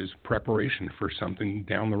is preparation for something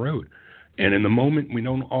down the road. And in the moment, we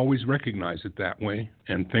don't always recognize it that way.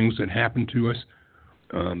 And things that happen to us,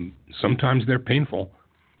 sometimes they're painful.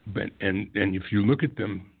 But and if you look at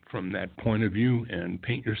them from that point of view and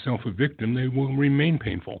paint yourself a victim, they will remain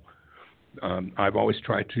painful. I've always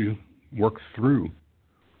tried to work through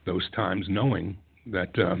those times knowing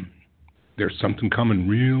that there's something coming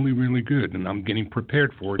really, really good, and I'm getting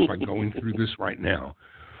prepared for it by going through this right now.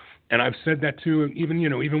 And I've said that too,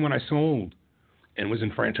 even when I sold and was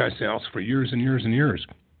in franchise sales for years and years and years,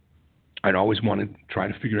 I'd always wanted to try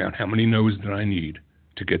to figure out how many no's did I need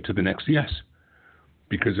to get to the next yes.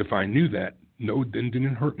 Because if I knew that, no then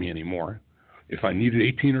didn't hurt me anymore. If I needed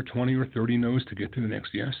 18 or 20 or 30 no's to get to the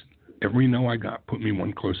next yes, every no I got put me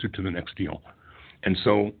one closer to the next deal. And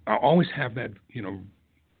so I always have that,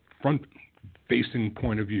 front-facing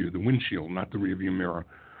point of view, the windshield, not the rearview mirror.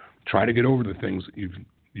 Try to get over the things that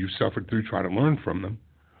you've suffered through, try to learn from them,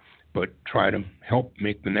 but try to help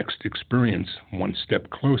make the next experience one step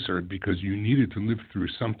closer, because you needed to live through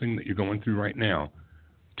something that you're going through right now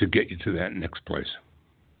to get you to that next place.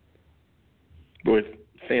 With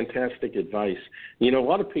fantastic advice. A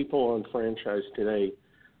lot of people on Franchise Today,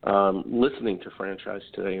 listening to Franchise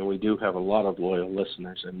Today, and we do have a lot of loyal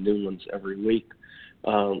listeners and new ones every week,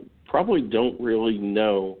 probably don't really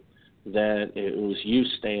know that it was you,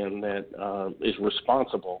 Stan, that is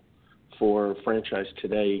responsible for Franchise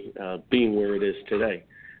Today being where it is today.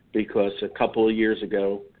 Because a couple of years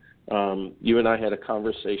ago, you and I had a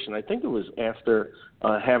conversation. I think it was after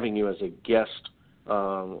having you as a guest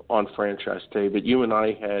on Franchise Today, but you and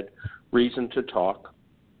I had reason to talk,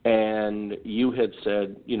 and you had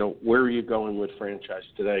said, where are you going with Franchise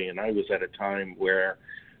Today? And I was at a time where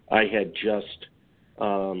I had just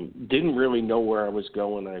didn't really know where I was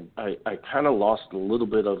going. I kind of lost a little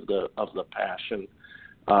bit of the passion.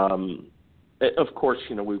 Of course,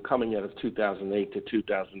 we were coming out of 2008 to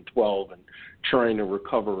 2012 and trying to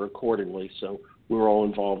recover accordingly. So we were all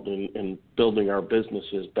involved in building our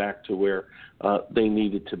businesses back to where they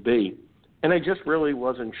needed to be. And I just really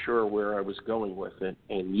wasn't sure where I was going with it.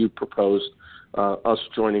 And you proposed us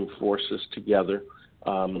joining forces together.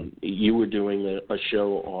 You were doing a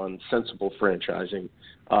show on sensible franchising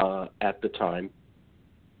at the time.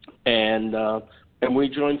 And we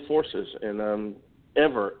joined forces. And I'm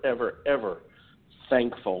ever, ever, ever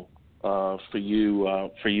thankful for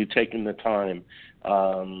you taking the time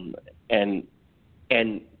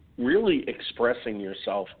and really expressing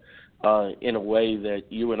yourself in a way that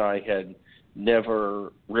you and I had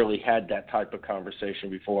never really had that type of conversation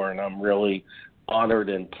before. And I'm really honored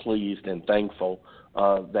and pleased and thankful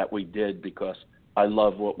that we did, because I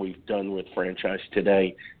love what we've done with Franchise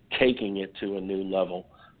Today, taking it to a new level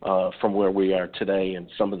from where we are today. And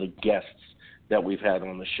some of the guests that we've had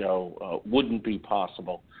on the show wouldn't be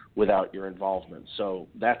possible without your involvement. So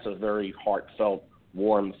that's a very heartfelt,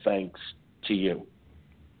 warm thanks to you.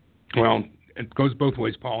 Well, it goes both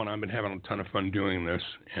ways, Paul, and I've been having a ton of fun doing this,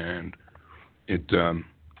 and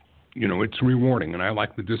it's rewarding, and I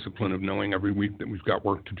like the discipline of knowing every week that we've got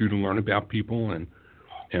work to do to learn about people,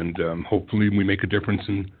 and hopefully we make a difference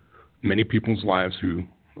in many people's lives who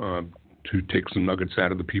to take some nuggets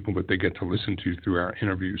out of the people that they get to listen to through our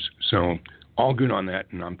interviews. So all good on that,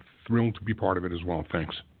 and I'm thrilled to be part of it as well.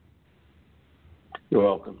 Thanks. You're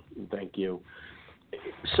welcome. Thank you.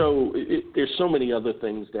 So there's so many other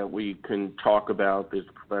things that we can talk about. There's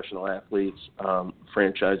professional athletes,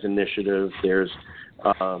 franchise initiative. There's,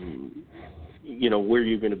 where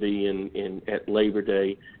you're going to be at Labor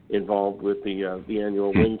Day, involved with the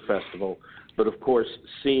annual Wing Festival. But, of course,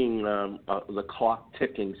 seeing the clock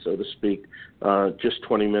ticking, so to speak, just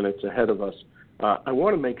 20 minutes ahead of us, I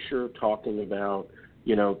want to make sure talking about,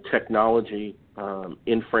 technology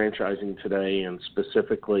in franchising today, and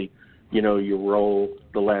specifically, your role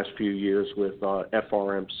the last few years with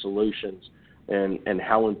FRM Solutions, and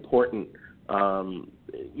how important,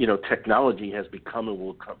 technology has become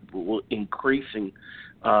and will increasing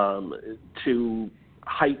to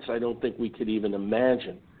heights I don't think we could even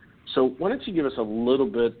imagine. So why don't you give us a little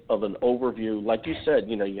bit of an overview? Like you said,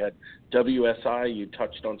 you had WSI, you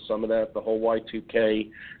touched on some of that, the whole Y2K.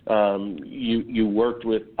 You worked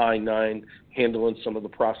with I9, handling some of the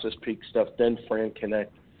Process Peak stuff, then Fran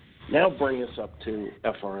Connect. Now bring us up to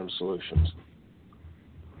FRM Solutions.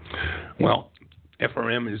 Well,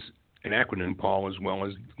 FRM is an acronym, Paul, as well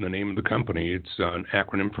as the name of the company. It's an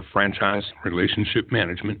acronym for Franchise Relationship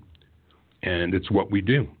Management, and it's what we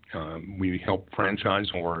do. We help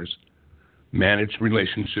franchisors manage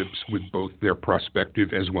relationships with both their prospective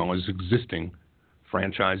as well as existing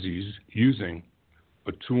franchisees using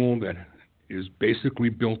a tool that is basically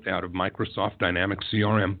built out of Microsoft Dynamics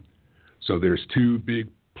CRM. So there's two big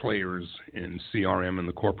players in CRM in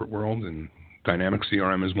the corporate world, and Dynamics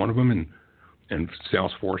CRM is one of them, and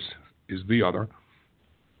Salesforce is the other.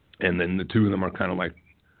 And then the two of them are kind of like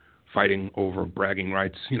fighting over bragging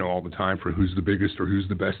rights, all the time for who's the biggest or who's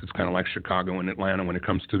the best. It's kind of like Chicago and Atlanta when it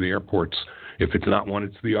comes to the airports. If it's not one,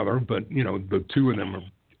 it's the other. But, the two of them are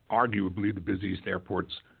arguably the busiest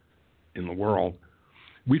airports in the world.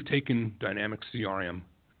 We've taken Dynamics CRM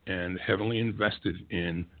and heavily invested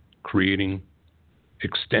in creating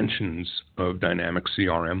extensions of Dynamics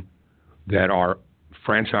CRM that are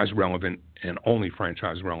franchise relevant and only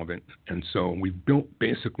franchise relevant. And so we've built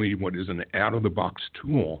basically what is an out-of-the-box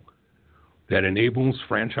tool that enables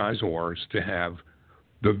franchisors to have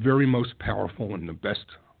the very most powerful and the best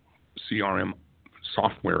CRM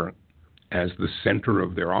software as the center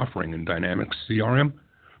of their offering in Dynamics CRM,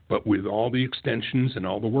 but with all the extensions and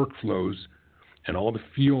all the workflows and all the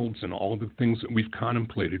fields and all the things that we've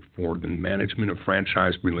contemplated for the management of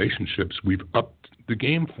franchise relationships, we've upped the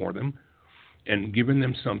game for them and given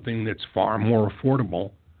them something that's far more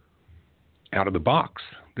affordable out of the box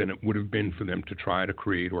than it would have been for them to try to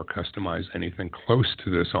create or customize anything close to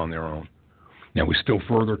this on their own. Now, we still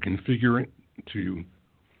further configure it to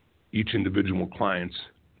each individual client's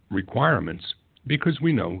requirements because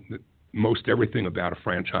we know that most everything about a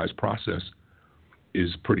franchise process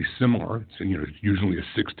is pretty similar. It's usually a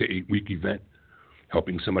 6 to 8 week event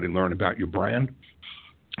helping somebody learn about your brand.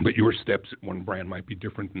 But your steps at one brand might be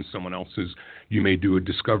different than someone else's. You may do a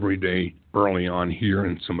discovery day early on here,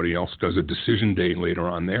 and somebody else does a decision day later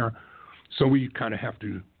on there. So we kind of have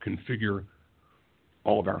to configure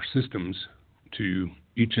all of our systems to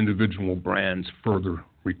each individual brand's further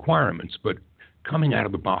requirements. But coming out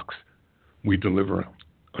of the box, we deliver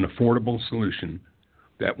an affordable solution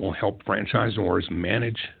that will help franchisors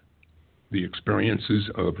manage the experiences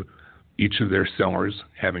of each of their sellers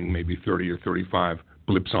having maybe 30 or 35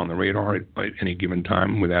 blips on the radar at any given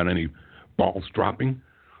time without any balls dropping,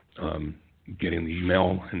 getting the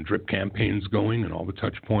email and drip campaigns going and all the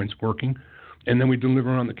touch points working. And then we deliver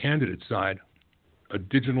on the candidate side a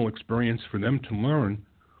digital experience for them to learn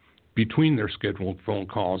between their scheduled phone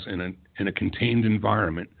calls in a contained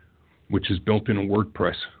environment, which is built in a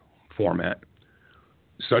WordPress format,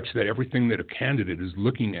 such that everything that a candidate is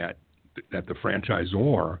looking at, that the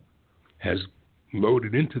franchisor has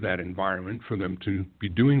loaded into that environment for them to be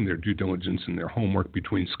doing their due diligence and their homework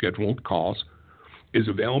between scheduled calls, is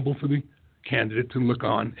available for the candidate to look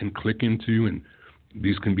on and click into. And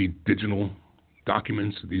these can be digital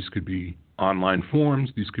documents, these could be online forms,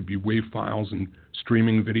 these could be WAV files and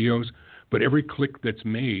streaming videos, but every click that's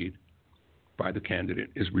made by the candidate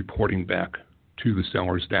is reporting back to the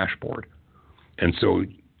seller's dashboard. And so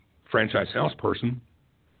franchise salesperson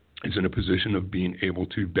is in a position of being able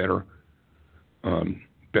to better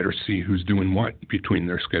see who's doing what between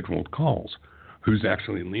their scheduled calls, who's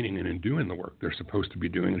actually leaning in and doing the work they're supposed to be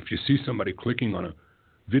doing. If you see somebody clicking on a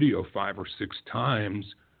video 5 or 6 times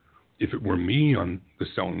if it were me on the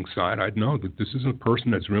selling side, I'd know that this is a person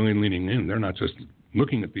that's really leaning in. They're not just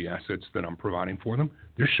looking at the assets that I'm providing for them.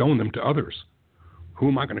 They're showing them to others. Who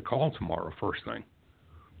am I going to call tomorrow first thing?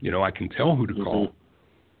 I can tell who to call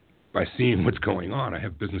by seeing what's going on. I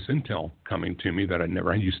have business intel coming to me that I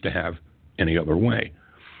never used to have any other way.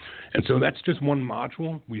 And so that's just one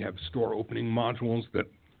module. We have store opening modules that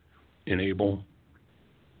enable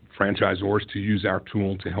franchisors to use our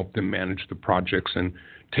tool to help them manage the projects and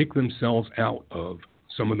take themselves out of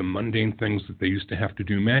some of the mundane things that they used to have to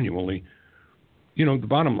do manually. The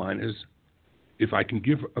bottom line is, if I can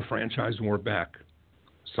give a franchisor back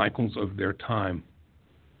cycles of their time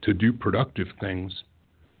to do productive things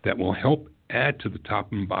that will help add to the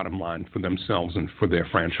top and bottom line for themselves and for their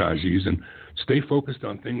franchisees, and stay focused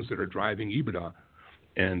on things that are driving EBITDA,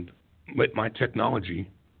 and let my technology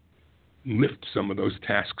lift some of those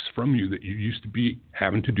tasks from you that you used to be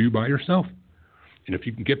having to do by yourself. And if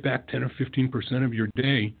you can get back 10 or 15% of your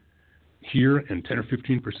day here and 10 or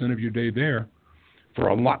 15% of your day there for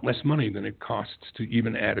a lot less money than it costs to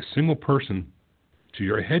even add a single person to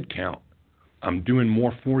your head count, I'm doing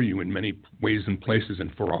more for you in many ways and places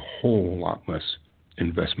and for a whole lot less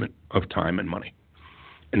investment of time and money.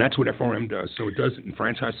 And that's what FRM does. So it does it in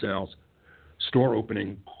franchise sales, store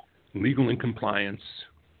opening, legal and compliance,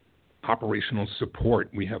 operational support.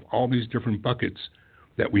 We have all these different buckets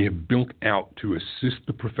that we have built out to assist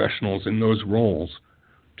the professionals in those roles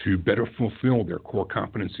to better fulfill their core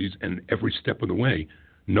competencies, and every step of the way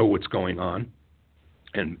know what's going on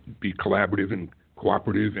and be collaborative and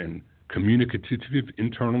cooperative and communicative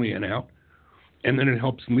internally and out. And then it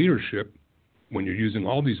helps leadership when you're using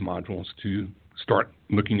all these modules to start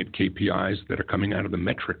looking at KPIs that are coming out of the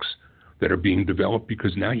metrics that are being developed,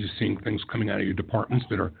 because now you're seeing things coming out of your departments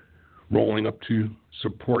that are rolling up to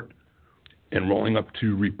support and rolling up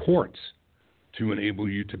to reports to enable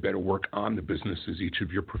you to better work on the business as each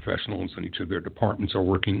of your professionals and each of their departments are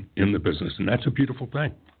working in the business. And that's a beautiful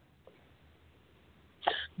thing.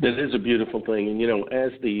 That is a beautiful thing. And,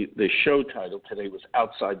 as the show title today was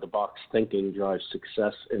Outside the Box Thinking Drives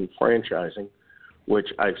Success in Franchising, which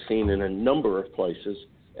I've seen in a number of places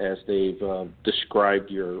as they've described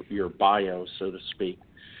your bio, so to speak.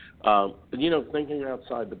 Thinking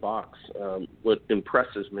outside the box, what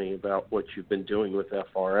impresses me about what you've been doing with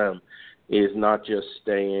FRM is not just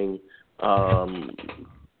staying,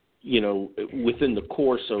 within the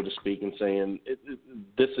core, so to speak, and saying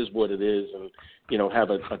this is what it is, and, have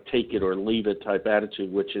a take it or leave it type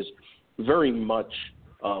attitude, which is very much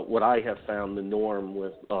what I have found the norm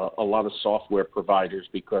with a lot of software providers,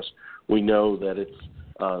 because we know that it's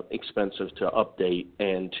expensive to update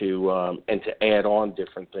and to add on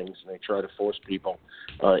different things, and they try to force people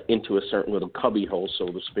into a certain little cubby hole, so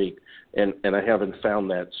to speak. And I haven't found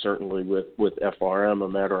that certainly with FRM. A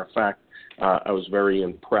matter of fact, I was very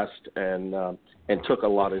impressed and took a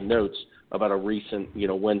lot of notes about a recent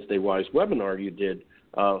Wednesday Wise webinar you did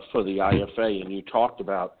for the IFA, and you talked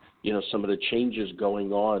about some of the changes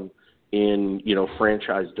going on in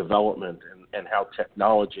franchise development and how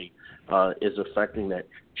technology is affecting that.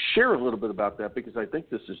 Share a little bit about that, because I think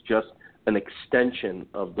this is just an extension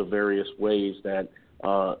of the various ways that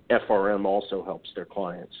FRM also helps their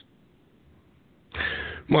clients.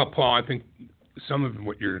 Well, Paul, I think some of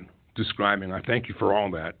what you're describing, I thank you for all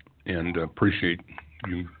that, and appreciate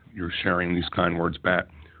you're sharing these kind words back.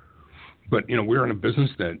 But, we're in a business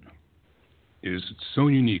that is so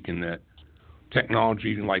unique in that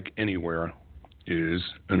technology, like anywhere, is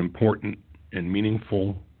an important and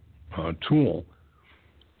meaningful tool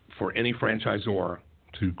for any franchisor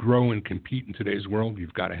to grow and compete in today's world.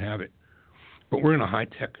 You've got to have it. But we're in a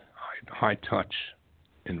high-tech, high-touch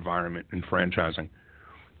environment in franchising,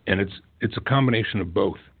 and it's a combination of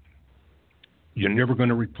both. You're never going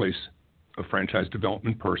to replace a franchise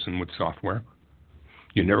development person with software.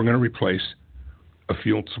 You're never going to replace a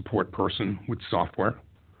field support person with software.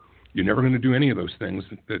 You're never going to do any of those things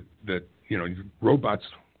that robots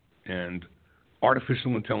and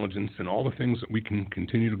artificial intelligence and all the things that we can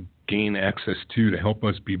continue to gain access to help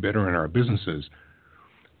us be better in our businesses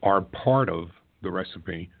are part of the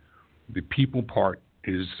recipe. The people part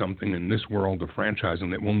is something in this world of franchising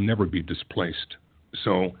that will never be displaced.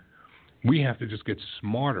 So we have to just get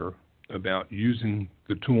smarter about using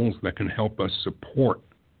the tools that can help us support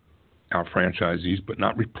our franchisees, but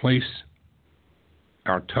not replace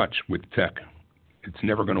our touch with tech. It's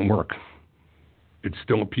never going to work. It's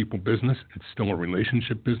still a people business. It's still a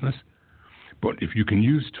relationship business. But if you can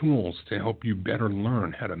use tools to help you better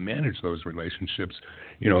learn how to manage those relationships,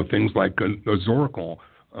 things like Zoracle,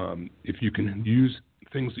 if you can use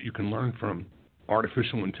things that you can learn from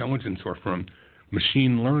artificial intelligence or from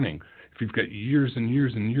machine learning. If you've got years and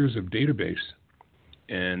years and years of database,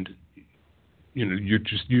 and you're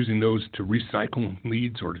just using those to recycle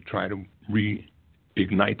leads or to try to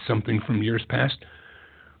reignite something from years past,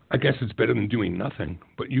 I guess it's better than doing nothing.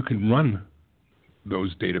 But you can run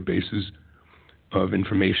those databases of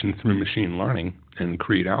information through machine learning and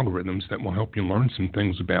create algorithms that will help you learn some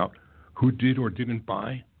things about who did or didn't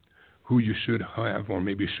buy, who you should have or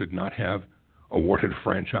maybe should not have awarded a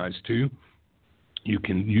franchise to. You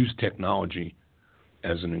can use technology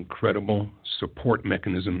as an incredible support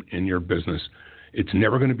mechanism in your business. It's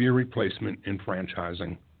never going to be a replacement in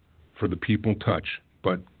franchising for the people touch,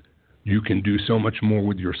 but you can do so much more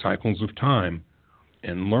with your cycles of time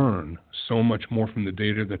and learn so much more from the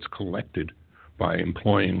data that's collected by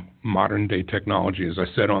employing modern day technology. As I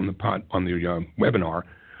said on the webinar,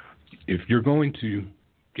 if you're going to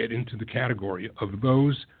get into the category of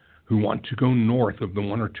those who want to go north of the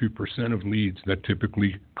 1 or 2% of leads that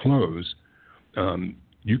typically close,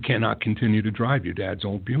 you cannot continue to drive your dad's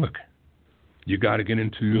old Buick. You got to get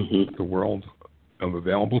into the world of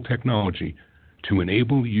available technology to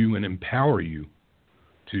enable you and empower you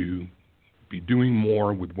to be doing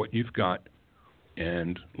more with what you've got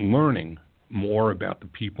and learning more about the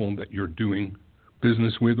people that you're doing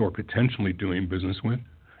business with or potentially doing business with,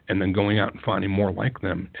 and then going out and finding more like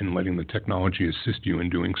them and letting the technology assist you in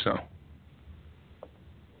doing so.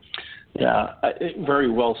 Yeah,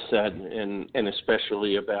 very well said, and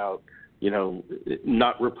especially about,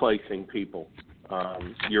 not replacing people.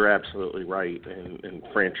 You're absolutely right, and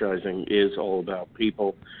franchising is all about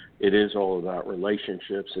people. It is all about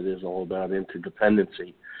relationships. It is all about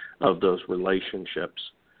interdependency of those relationships.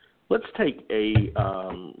 Let's take a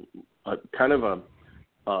kind of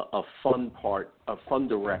a fun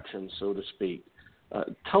direction, so to speak.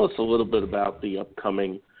 Tell us a little bit about the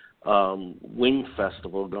upcoming Wing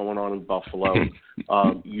Festival going on in Buffalo,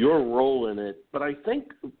 your role in it. But I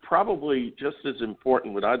think probably just as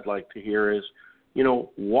important, what I'd like to hear is,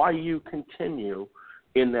 why you continue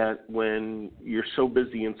in that when you're so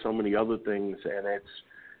busy in so many other things and it's,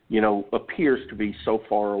 appears to be so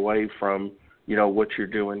far away from, what you're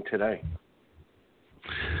doing today.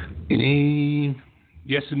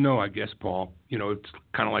 Yes and no, I guess, Paul. It's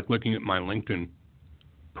kind of like looking at my LinkedIn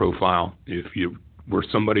profile. If you were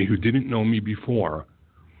somebody who didn't know me before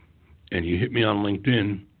and you hit me on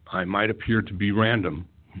LinkedIn, I might appear to be random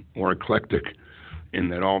or eclectic in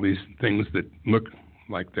that all these things that look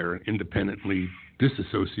like they're independently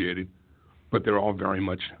disassociated, but they're all very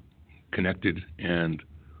much connected and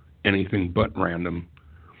anything but random.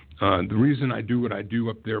 The reason I do what I do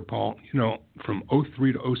up there, Paul, from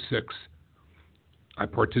 03 to 06, I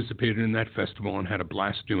participated in that festival and had a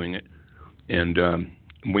blast doing it. And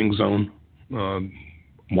Wing Zone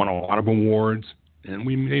won a lot of awards, and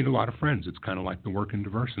we made a lot of friends. It's kind of like the work in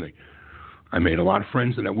diversity. I made a lot of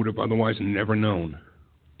friends that I would have otherwise never known.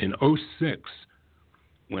 In 06,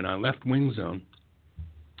 when I left Wing Zone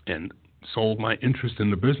and sold my interest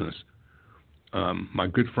in the business, my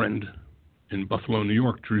good friend in Buffalo, New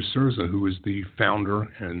York, Drew Cerza, who is the founder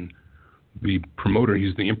and the promoter,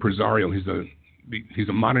 he's the impresario, he's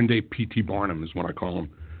a modern-day P.T. Barnum is what I call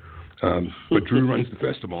him. But Drew runs the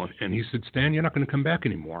festival, and he said, Stan, you're not going to come back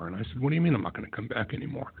anymore. And I said, what do you mean I'm not going to come back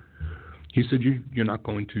anymore? He said, you're not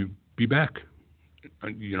going to be back.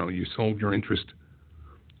 You sold your interest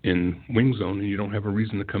in Wing Zone, and you don't have a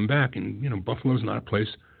reason to come back. And, Buffalo's not a place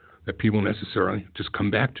that people necessarily just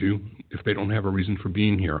come back to if they don't have a reason for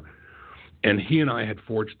being here. And he and I had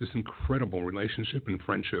forged this incredible relationship and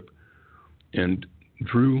friendship. And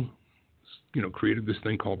Drew, created this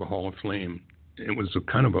thing called the Hall of Flame. It was a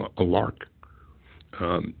kind of a lark.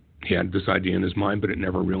 He had this idea in his mind, but it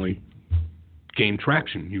never really gained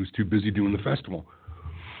traction. He was too busy doing the festival.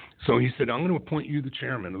 So he said, I'm going to appoint you the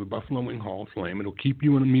chairman of the Buffalo Wing Hall of Flame. It'll keep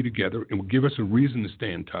you and me together. It will give us a reason to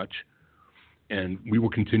stay in touch. And we will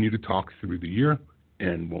continue to talk through the year.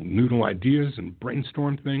 And we'll noodle ideas and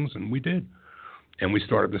brainstorm things. And we did. And we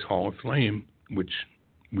started this Hall of Flame, which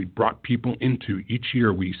we brought people into. Each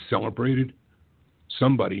year we celebrated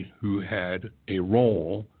somebody who had a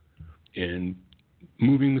role in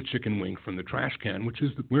moving the chicken wing from the trash can, which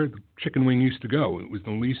is where the chicken wing used to go. It was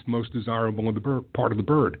the least most desirable of the part of the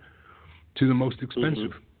bird, to the most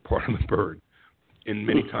expensive part of the bird. And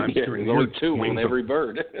many times during the year, two on every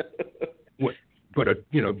bird. But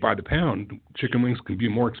by the pound, chicken wings can be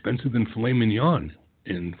more expensive than filet mignon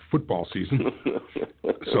in football season.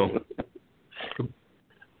 So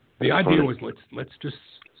the idea was let's just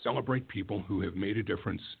celebrate people who have made a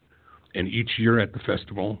difference. And each year at the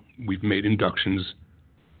festival, we've made inductions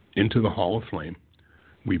into the Hall of Flame.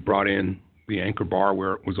 We brought in the Anchor Bar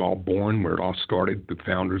where it was all born, where it all started. The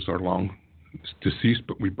founders are long deceased,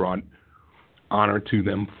 but we brought honor to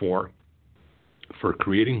them for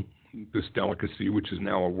creating this delicacy, which is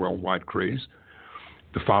now a worldwide craze.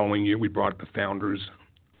 The following year, we brought the founders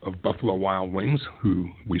of Buffalo Wild Wings, who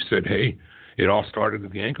we said, hey, it all started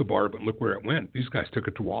at the Anchor Bar, but look where it went. These guys took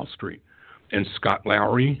it to Wall Street. And Scott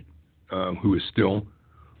Lowry, who is still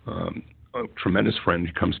a tremendous friend,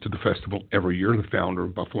 he comes to the festival every year, the founder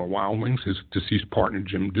of Buffalo Wild Wings. His deceased partner,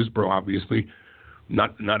 Jim Disbrow, obviously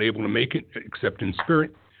not able to make it, except in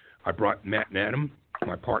spirit. I brought Matt and Adam,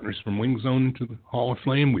 my partners from Wing Zone, into the Hall of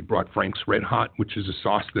Fame. We brought Frank's Red Hot, which is a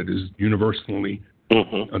sauce that is universally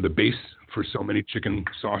the base for so many chicken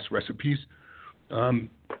sauce recipes. And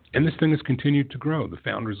this thing has continued to grow. The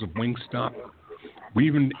founders of Wingstop. We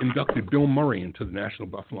even inducted Bill Murray into the National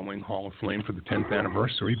Buffalo Wing Hall of Fame for the 10th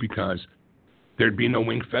anniversary because there'd be no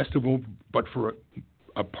Wing Festival but for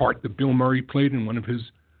a part that Bill Murray played in one of his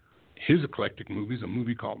eclectic movies, a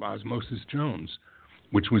movie called Osmosis Jones,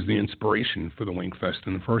 which was the inspiration for the Wing Fest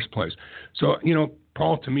in the first place. So,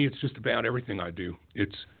 Paul, to me, it's just about everything I do.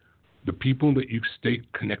 It's the people that you stay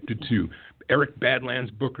connected to. Eric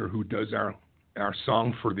Badlands Booker, who does our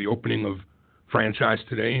song for the opening of Franchise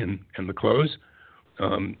Today and the close,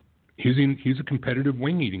 he's a competitive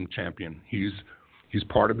wing eating champion. He's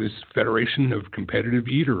part of this federation of competitive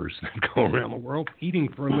eaters that go around the world eating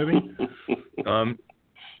for a living.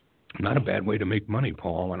 Not a bad way to make money,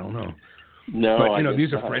 Paul. I don't know. No, but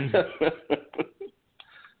these are friends.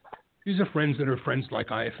 These are friends that are friends like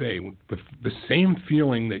IFA, with the same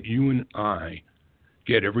feeling that you and I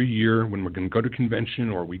get every year when we're going to go to convention,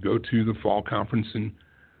 or we go to the fall conference in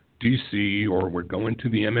D.C., or we're going to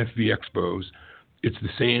the MFV Expos. It's the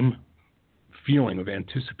same feeling of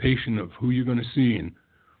anticipation of who you're going to see. And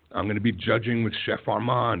I'm going to be judging with Chef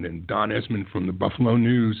Armand and Don Esmond from the Buffalo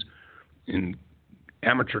News in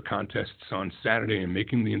amateur contests on Saturday, and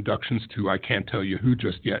making the inductions to I can't tell you who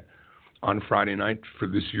just yet on Friday night for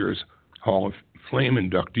this year's Hall of Fame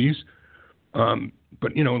inductees.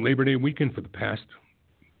 But Labor Day weekend for the past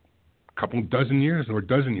dozen years,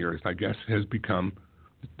 I guess, has become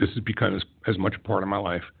as much a part of my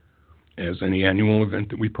life as any annual event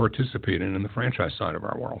that we participate in the franchise side of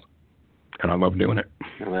our world. And I love doing it.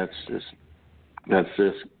 Well, that's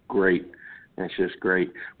just great. That's just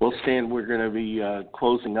great. Well, Stan, we're going to be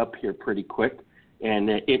closing up here pretty quick, and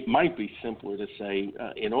it might be simpler to say,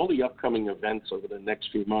 in all the upcoming events over the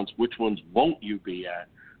next few months, which ones won't you be at?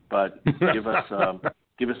 But give us a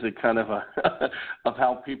kind of of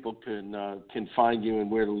how people can find you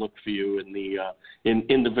and where to look for you in the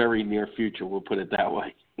very near future. We'll put it that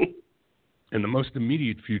way. In the most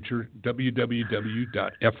immediate future,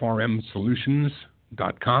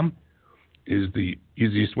 www.frmsolutions.com is the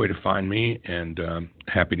easiest way to find me, and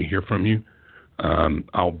happy to hear from you.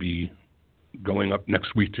 I'll be going up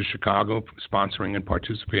next week to Chicago, sponsoring and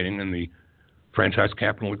participating in the Franchise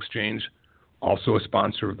Capital Exchange, also a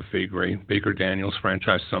sponsor of the Fay Gray Baker Daniels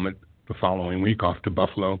Franchise Summit the following week off to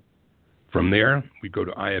Buffalo. From there, we go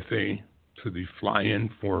to IFA to the fly-in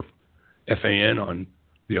for FAN on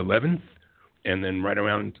the 11th. And then right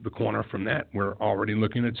around the corner from that, we're already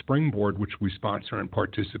looking at Springboard, which we sponsor and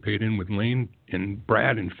participate in with Lane and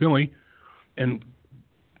Brad in Philly. And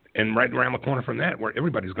right around the corner from that, where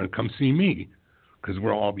everybody's going to come see me, because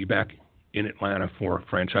we'll all be back in Atlanta for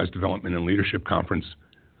Franchise Development and Leadership Conference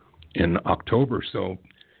in October. So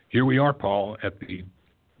here we are, Paul, at the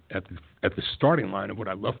starting line of what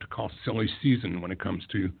I love to call silly season when it comes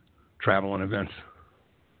to travel and events.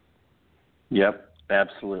 Yep.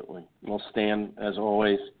 Absolutely. Well, Stan, as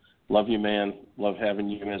always, love you, man. Love having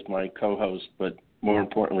you as my co-host. But more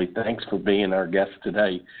importantly, thanks for being our guest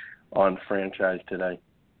today on Franchise Today.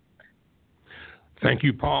 Thank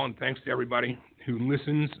you, Paul, and thanks to everybody who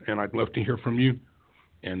listens. And I'd love to hear from you.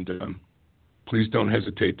 And please don't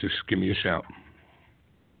hesitate to give me a shout.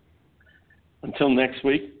 Until next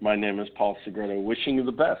week, my name is Paul Segreto, wishing you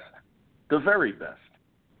the best, the very best,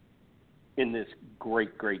 in this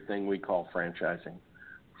great, great thing we call franchising.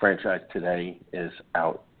 Franchise Today is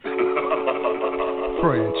out.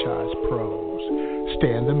 Franchise Pros,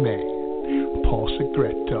 Stan the Man, Paul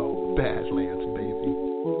Segreto, Badlands, baby.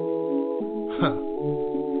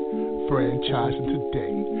 Franchising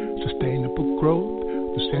today, sustainable growth,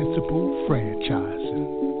 the sensible franchising.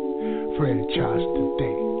 Franchise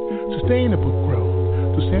today, sustainable growth,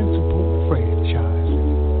 the sensible franchising.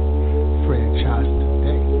 Franchise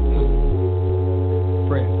today.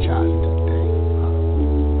 Franchise